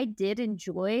 I did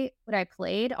enjoy what I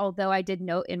played, although I did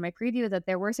note in my preview that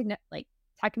there were like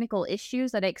technical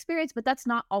issues that I experienced, but that's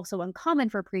not also uncommon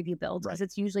for preview builds because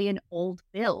it's usually an old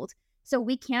build. So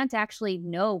we can't actually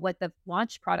know what the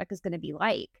launch product is going to be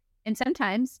like. And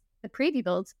sometimes the preview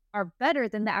builds are better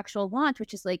than the actual launch,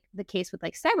 which is like the case with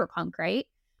like Cyberpunk, right?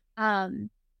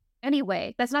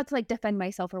 Anyway, that's not to like defend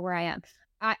myself or where I am.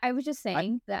 I was just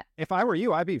saying that if I were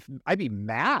you, I'd be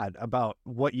mad about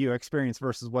what you experienced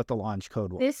versus what the launch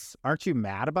code was. Aren't you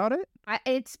mad about it?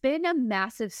 It's been a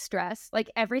massive stress.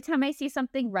 Like every time I see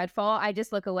something Redfall, I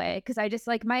just look away because I just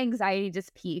like my anxiety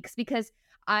just peaks because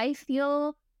I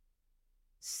feel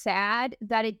sad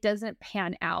that it doesn't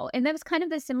pan out. And that was kind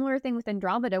of the similar thing with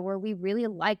Andromeda, where we really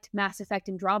liked Mass Effect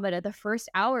Andromeda. The first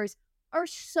hours are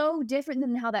so different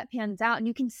than how that pans out. And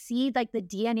you can see like the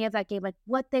DNA of that game, like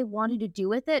what they wanted to do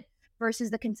with it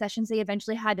versus the concessions they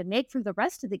eventually had to make for the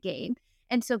rest of the game.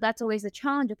 And so that's always the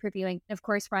challenge of previewing. Of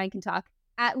course, Ryan can talk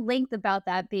at length about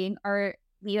that being our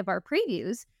lead of our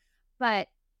previews. But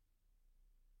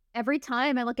every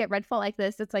time I look at Redfall like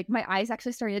this, it's like my eyes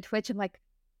actually starting to twitch. I'm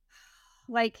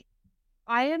like,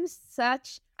 I'm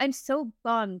so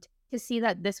bummed to see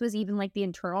that this was even like the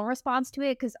internal response to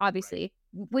it. Because obviously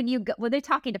when they're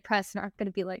talking to press, they're not going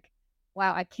to be like,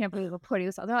 wow, I can't believe we're putting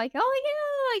this out. They're like, oh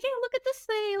yeah, look at this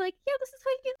thing. Like, yeah, this is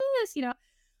how you do this, you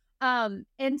know?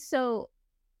 And so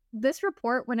this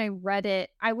report, when I read it,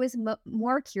 I was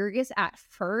more curious at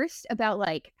first about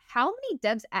like how many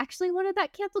devs actually wanted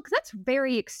that canceled. Cause that's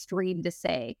very extreme to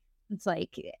say. It's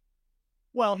like,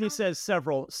 well, he says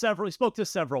several, he spoke to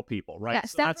several people, right? Yeah,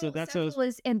 so several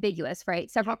was ambiguous,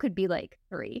 right? Several could be like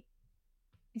 3.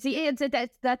 See,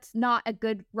 that's not a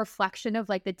good reflection of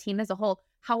like the team as a whole.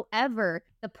 However,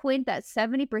 the point that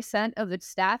 70% of the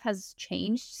staff has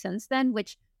changed since then,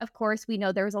 which of course we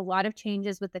know there was a lot of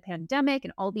changes with the pandemic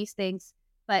and all these things.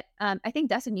 But I think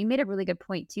Dustin, you made a really good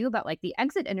point too about like the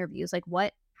exit interviews, like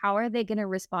how are they going to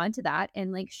respond to that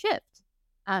and like shift?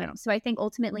 I don't know. So I think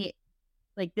ultimately,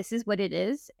 like this is what it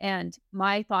is, and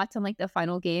my thoughts on like the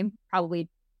final game probably,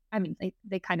 I mean,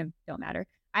 they kind of don't matter.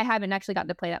 I haven't actually gotten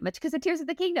to play that much because of Tears of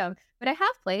the Kingdom, but I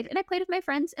have played, and I played with my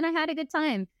friends, and I had a good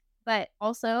time. But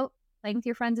also, playing with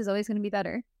your friends is always going to be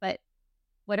better. But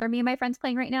what are me and my friends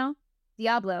playing right now?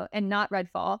 Diablo and not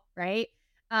Redfall, right?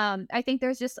 I think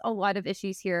there's just a lot of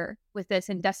issues here with this.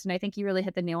 And Dustin, I think you really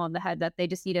hit the nail on the head that they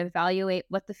just need to evaluate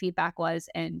what the feedback was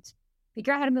and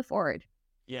figure out how to move forward.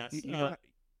 Yes. Go ahead.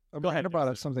 Miranda brought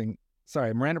up something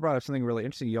really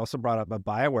interesting. You also brought up a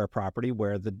BioWare property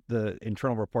where the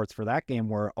internal reports for that game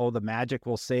were, the magic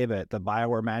will save it. The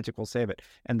BioWare magic will save it.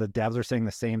 And the devs are saying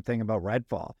the same thing about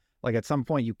Redfall. Like at some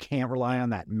point you can't rely on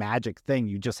that magic thing.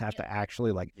 You just have to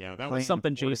actually like. Yeah, that was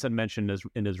something Jason mentioned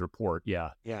in his report.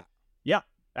 Yeah,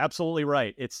 absolutely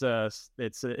right. It's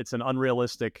an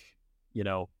unrealistic,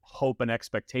 hope and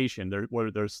expectation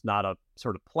where there's not a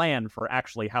sort of plan for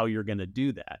actually how you're going to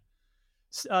do that.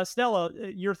 Stella,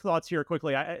 your thoughts here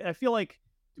quickly. I feel like,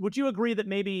 would you agree that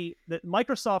maybe that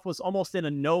Microsoft was almost in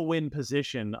a no-win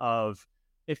position of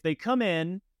if they come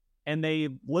in and they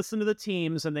listen to the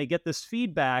teams and they get this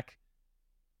feedback,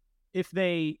 if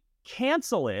they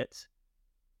cancel it,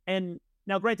 and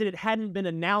now granted it hadn't been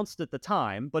announced at the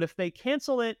time, but if they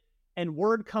cancel it and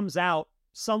word comes out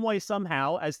some way,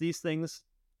 somehow, as these things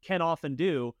can often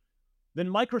do, then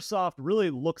Microsoft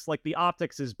really looks like the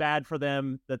optics is bad for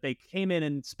them, that they came in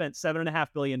and spent $7.5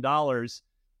 billion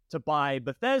to buy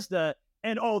Bethesda,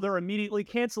 and they're immediately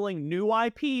canceling new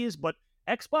IPs, but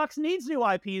Xbox needs new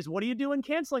IPs. What are you doing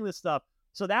canceling this stuff?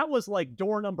 So that was like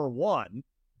door number 1.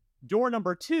 Door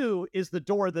number 2 is the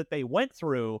door that they went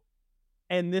through,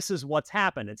 and this is what's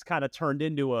happened. It's kind of turned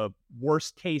into a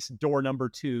worst case door number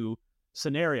 2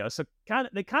 scenario. So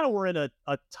they kind of were in a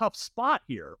tough spot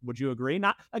here. Would you agree?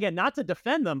 Not to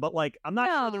defend them, but like I'm not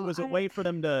sure there was a way for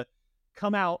them to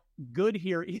come out good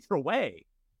here either way.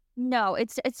 No,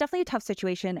 it's definitely a tough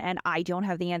situation, and I don't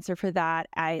have the answer for that.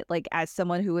 I as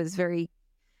someone who was very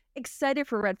excited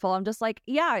for Redfall, I'm just like,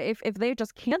 yeah, if they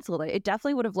just canceled it, it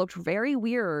definitely would have looked very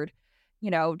weird.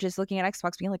 Just looking at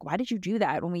Xbox being like, why did you do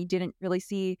that when we didn't really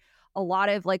see a lot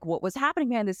of like what was happening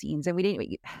behind the scenes, and we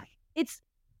didn't.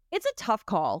 It's a tough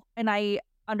call, and I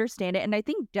understand it. And I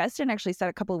think Destin actually said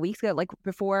a couple of weeks ago, like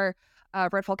before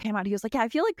Redfall came out, he was like, yeah, I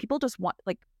feel like people just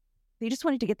they just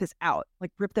wanted to get this out,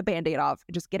 like rip the Band-Aid off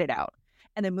and just get it out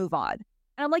and then move on.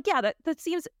 And I'm like, yeah, that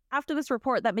seems, after this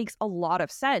report, that makes a lot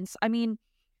of sense. I mean,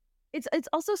 it's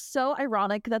also so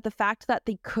ironic that the fact that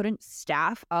they couldn't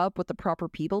staff up with the proper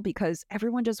people because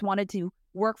everyone just wanted to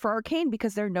work for Arcane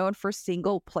because they're known for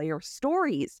single-player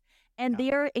stories. And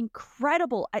they are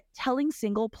incredible at telling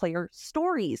single-player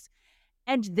stories.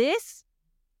 And this,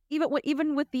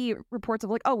 even with the reports of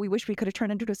like, we wish we could have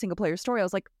turned into a single-player story, I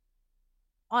was like,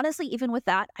 honestly, even with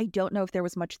that, I don't know if there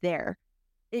was much there.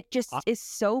 It just is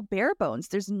so bare bones.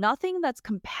 There's nothing that's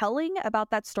compelling about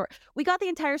that story. We got the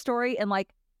entire story in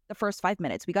like the first 5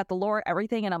 minutes. We got the lore,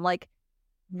 everything. And I'm like,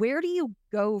 where do you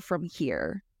go from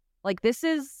here? Like, this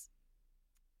is...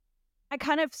 I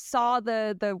kind of saw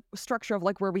the structure of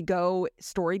like where we go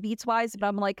story beats wise, but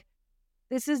I'm like,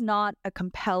 this is not a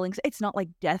compelling. It's not like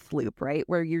Deathloop, right?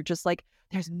 Where you're just like,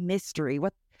 there's mystery.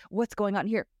 What's going on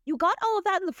here? You got all of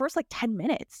that in the first like 10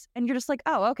 minutes, and you're just like,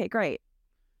 oh, okay, great.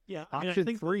 Yeah.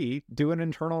 Option 3, do an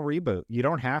internal reboot. You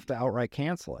don't have to outright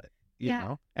cancel it, you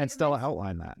know, and still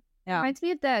outline that. Yeah. Reminds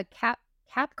me of the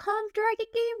Capcom Dragon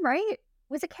game, right?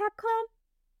 Was it Capcom?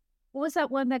 What was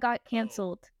that one that got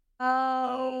canceled?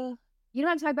 Oh. You know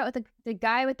what I'm talking about with the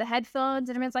guy with the headphones,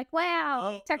 and everyone's like,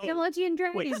 wow, technology and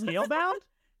dragons. Wait, Scalebound?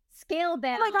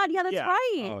 Scalebound. Oh my God, yeah, that's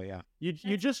right. Oh, yeah.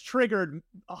 You just triggered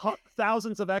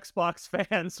thousands of Xbox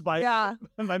fans by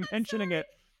mentioning it.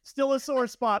 Still a sore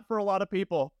spot for a lot of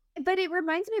people. But it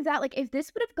reminds me of that, like, if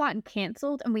this would have gotten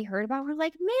canceled and we heard about it, we're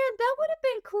like, man, that would have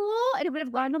been cool, and it would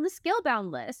have gone on the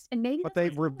Scalebound list. And maybe But they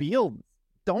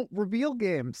don't reveal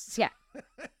games. Yeah.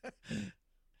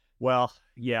 Well,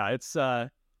 yeah, it's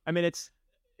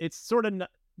it's sort of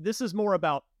this is more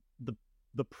about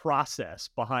the process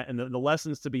behind and the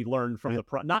lessons to be learned from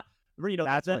not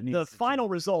the final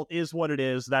result is what it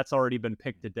is. That's already been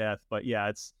picked to death. But yeah,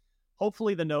 it's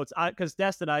hopefully the notes, because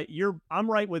Destin, I'm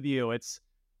right with you. It's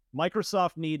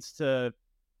Microsoft needs to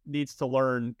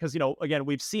learn, because again,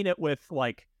 we've seen it with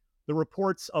like the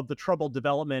reports of the troubled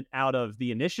development out of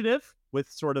the Initiative, with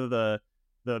sort of a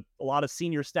lot of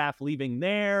senior staff leaving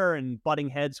there and butting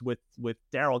heads with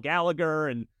Daryl Gallagher,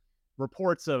 and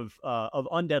reports of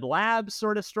Undead Labs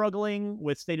sort of struggling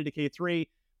with State of Decay 3.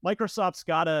 Microsoft's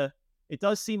it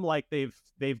does seem like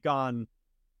they've gone,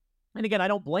 and again, I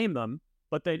don't blame them,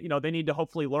 but they need to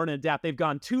hopefully learn and adapt. They've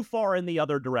gone too far in the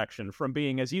other direction, from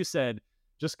being, as you said,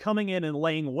 just coming in and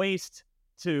laying waste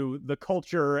to the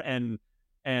culture and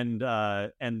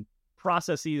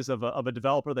processes of a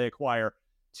developer they acquire,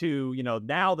 to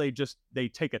now they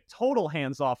take a total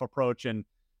hands-off approach, and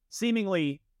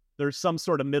seemingly there's some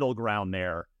sort of middle ground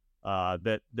there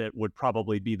that would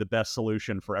probably be the best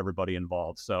solution for everybody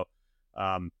involved. So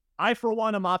I, for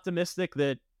one, am optimistic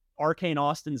that Arcane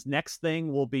Austin's next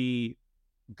thing will be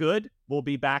good. We'll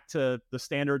be back to the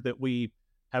standard that we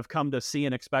have come to see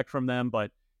and expect from them,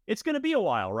 but it's going to be a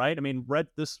while, right? I mean,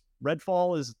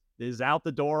 Redfall is out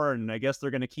the door, and I guess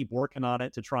they're going to keep working on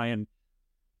it to try and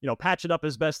patch it up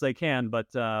as best they can. But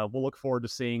we'll look forward to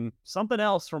seeing something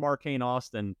else from Arcane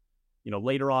Austin,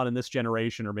 later on in this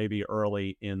generation, or maybe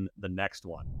early in the next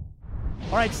one.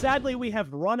 All right, sadly, we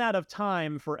have run out of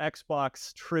time for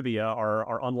Xbox Trivia,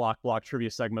 our Unlock Block Trivia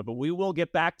segment, but we will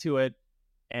get back to it.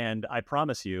 And I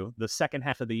promise you, the second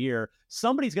half of the year,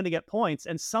 somebody's going to get points,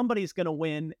 and somebody's going to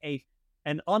win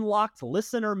an unlocked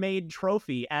listener-made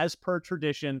trophy, as per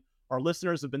tradition. Our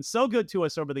listeners have been so good to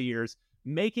us over the years,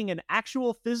 making an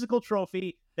actual physical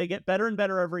trophy. They get better and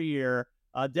better every year.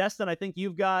 Destin, I think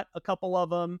you've got a couple of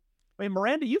them. I mean,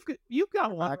 Miranda, you've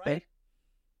got one, right?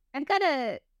 I've got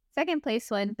a second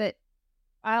place one, but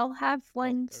I'll have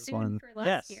one soon for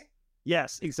last year.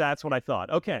 Yes, exactly. That's what I thought.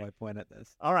 Okay. I point at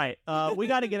this. All right. We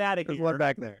got to get out of here. There's one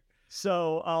back there.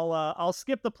 So I'll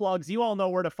skip the plugs. You all know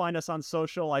where to find us on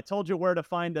social. I told you where to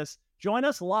find us. Join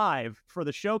us live for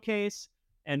the showcase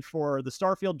and for the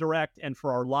Starfield Direct and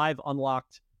for our live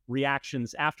Unlocked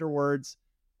reactions afterwards.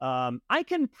 I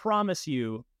can promise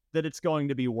you that it's going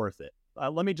to be worth it.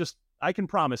 I can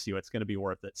promise you it's going to be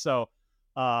worth it. So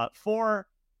for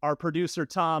our producer,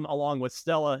 Tom, along with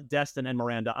Stella, Destin, and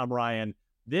Miranda, I'm Ryan.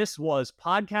 This was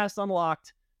Podcast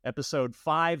Unlocked, episode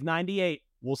 598.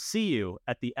 We'll see you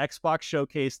at the Xbox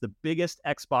Showcase, the biggest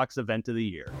Xbox event of the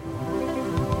year.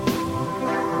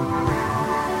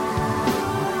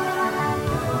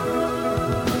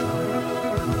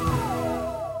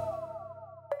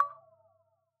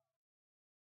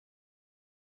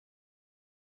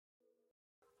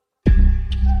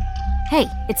 Hey,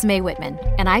 it's Mae Whitman,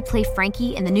 and I play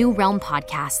Frankie in the new Realm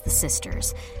podcast, The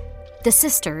Sisters. The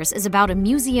Sisters is about a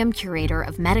museum curator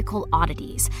of medical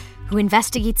oddities who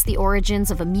investigates the origins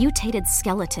of a mutated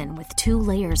skeleton with 2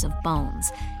 layers of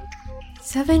bones.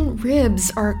 7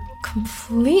 ribs are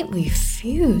completely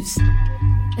fused.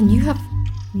 And you have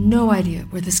no idea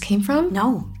where this came from?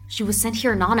 No, she was sent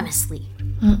here anonymously.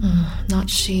 Not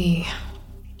she.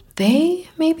 They,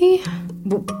 maybe?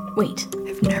 Wait.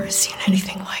 I've never seen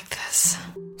anything like this.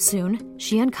 Soon,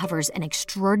 she uncovers an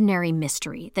extraordinary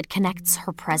mystery that connects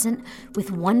her present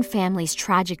with one family's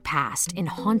tragic past in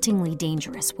hauntingly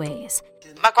dangerous ways.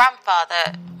 My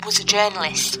grandfather was a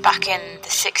journalist back in the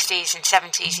 60s and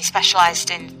 70s. He specialised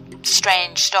in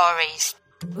strange stories.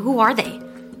 Who are they?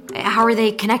 How are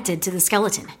they connected to the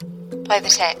skeleton? Play the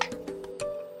tape.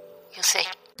 You'll see.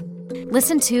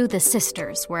 Listen to The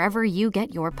Sisters wherever you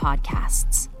get your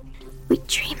podcasts. We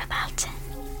dream about it.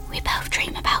 We both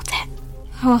dream about it.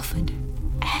 How often?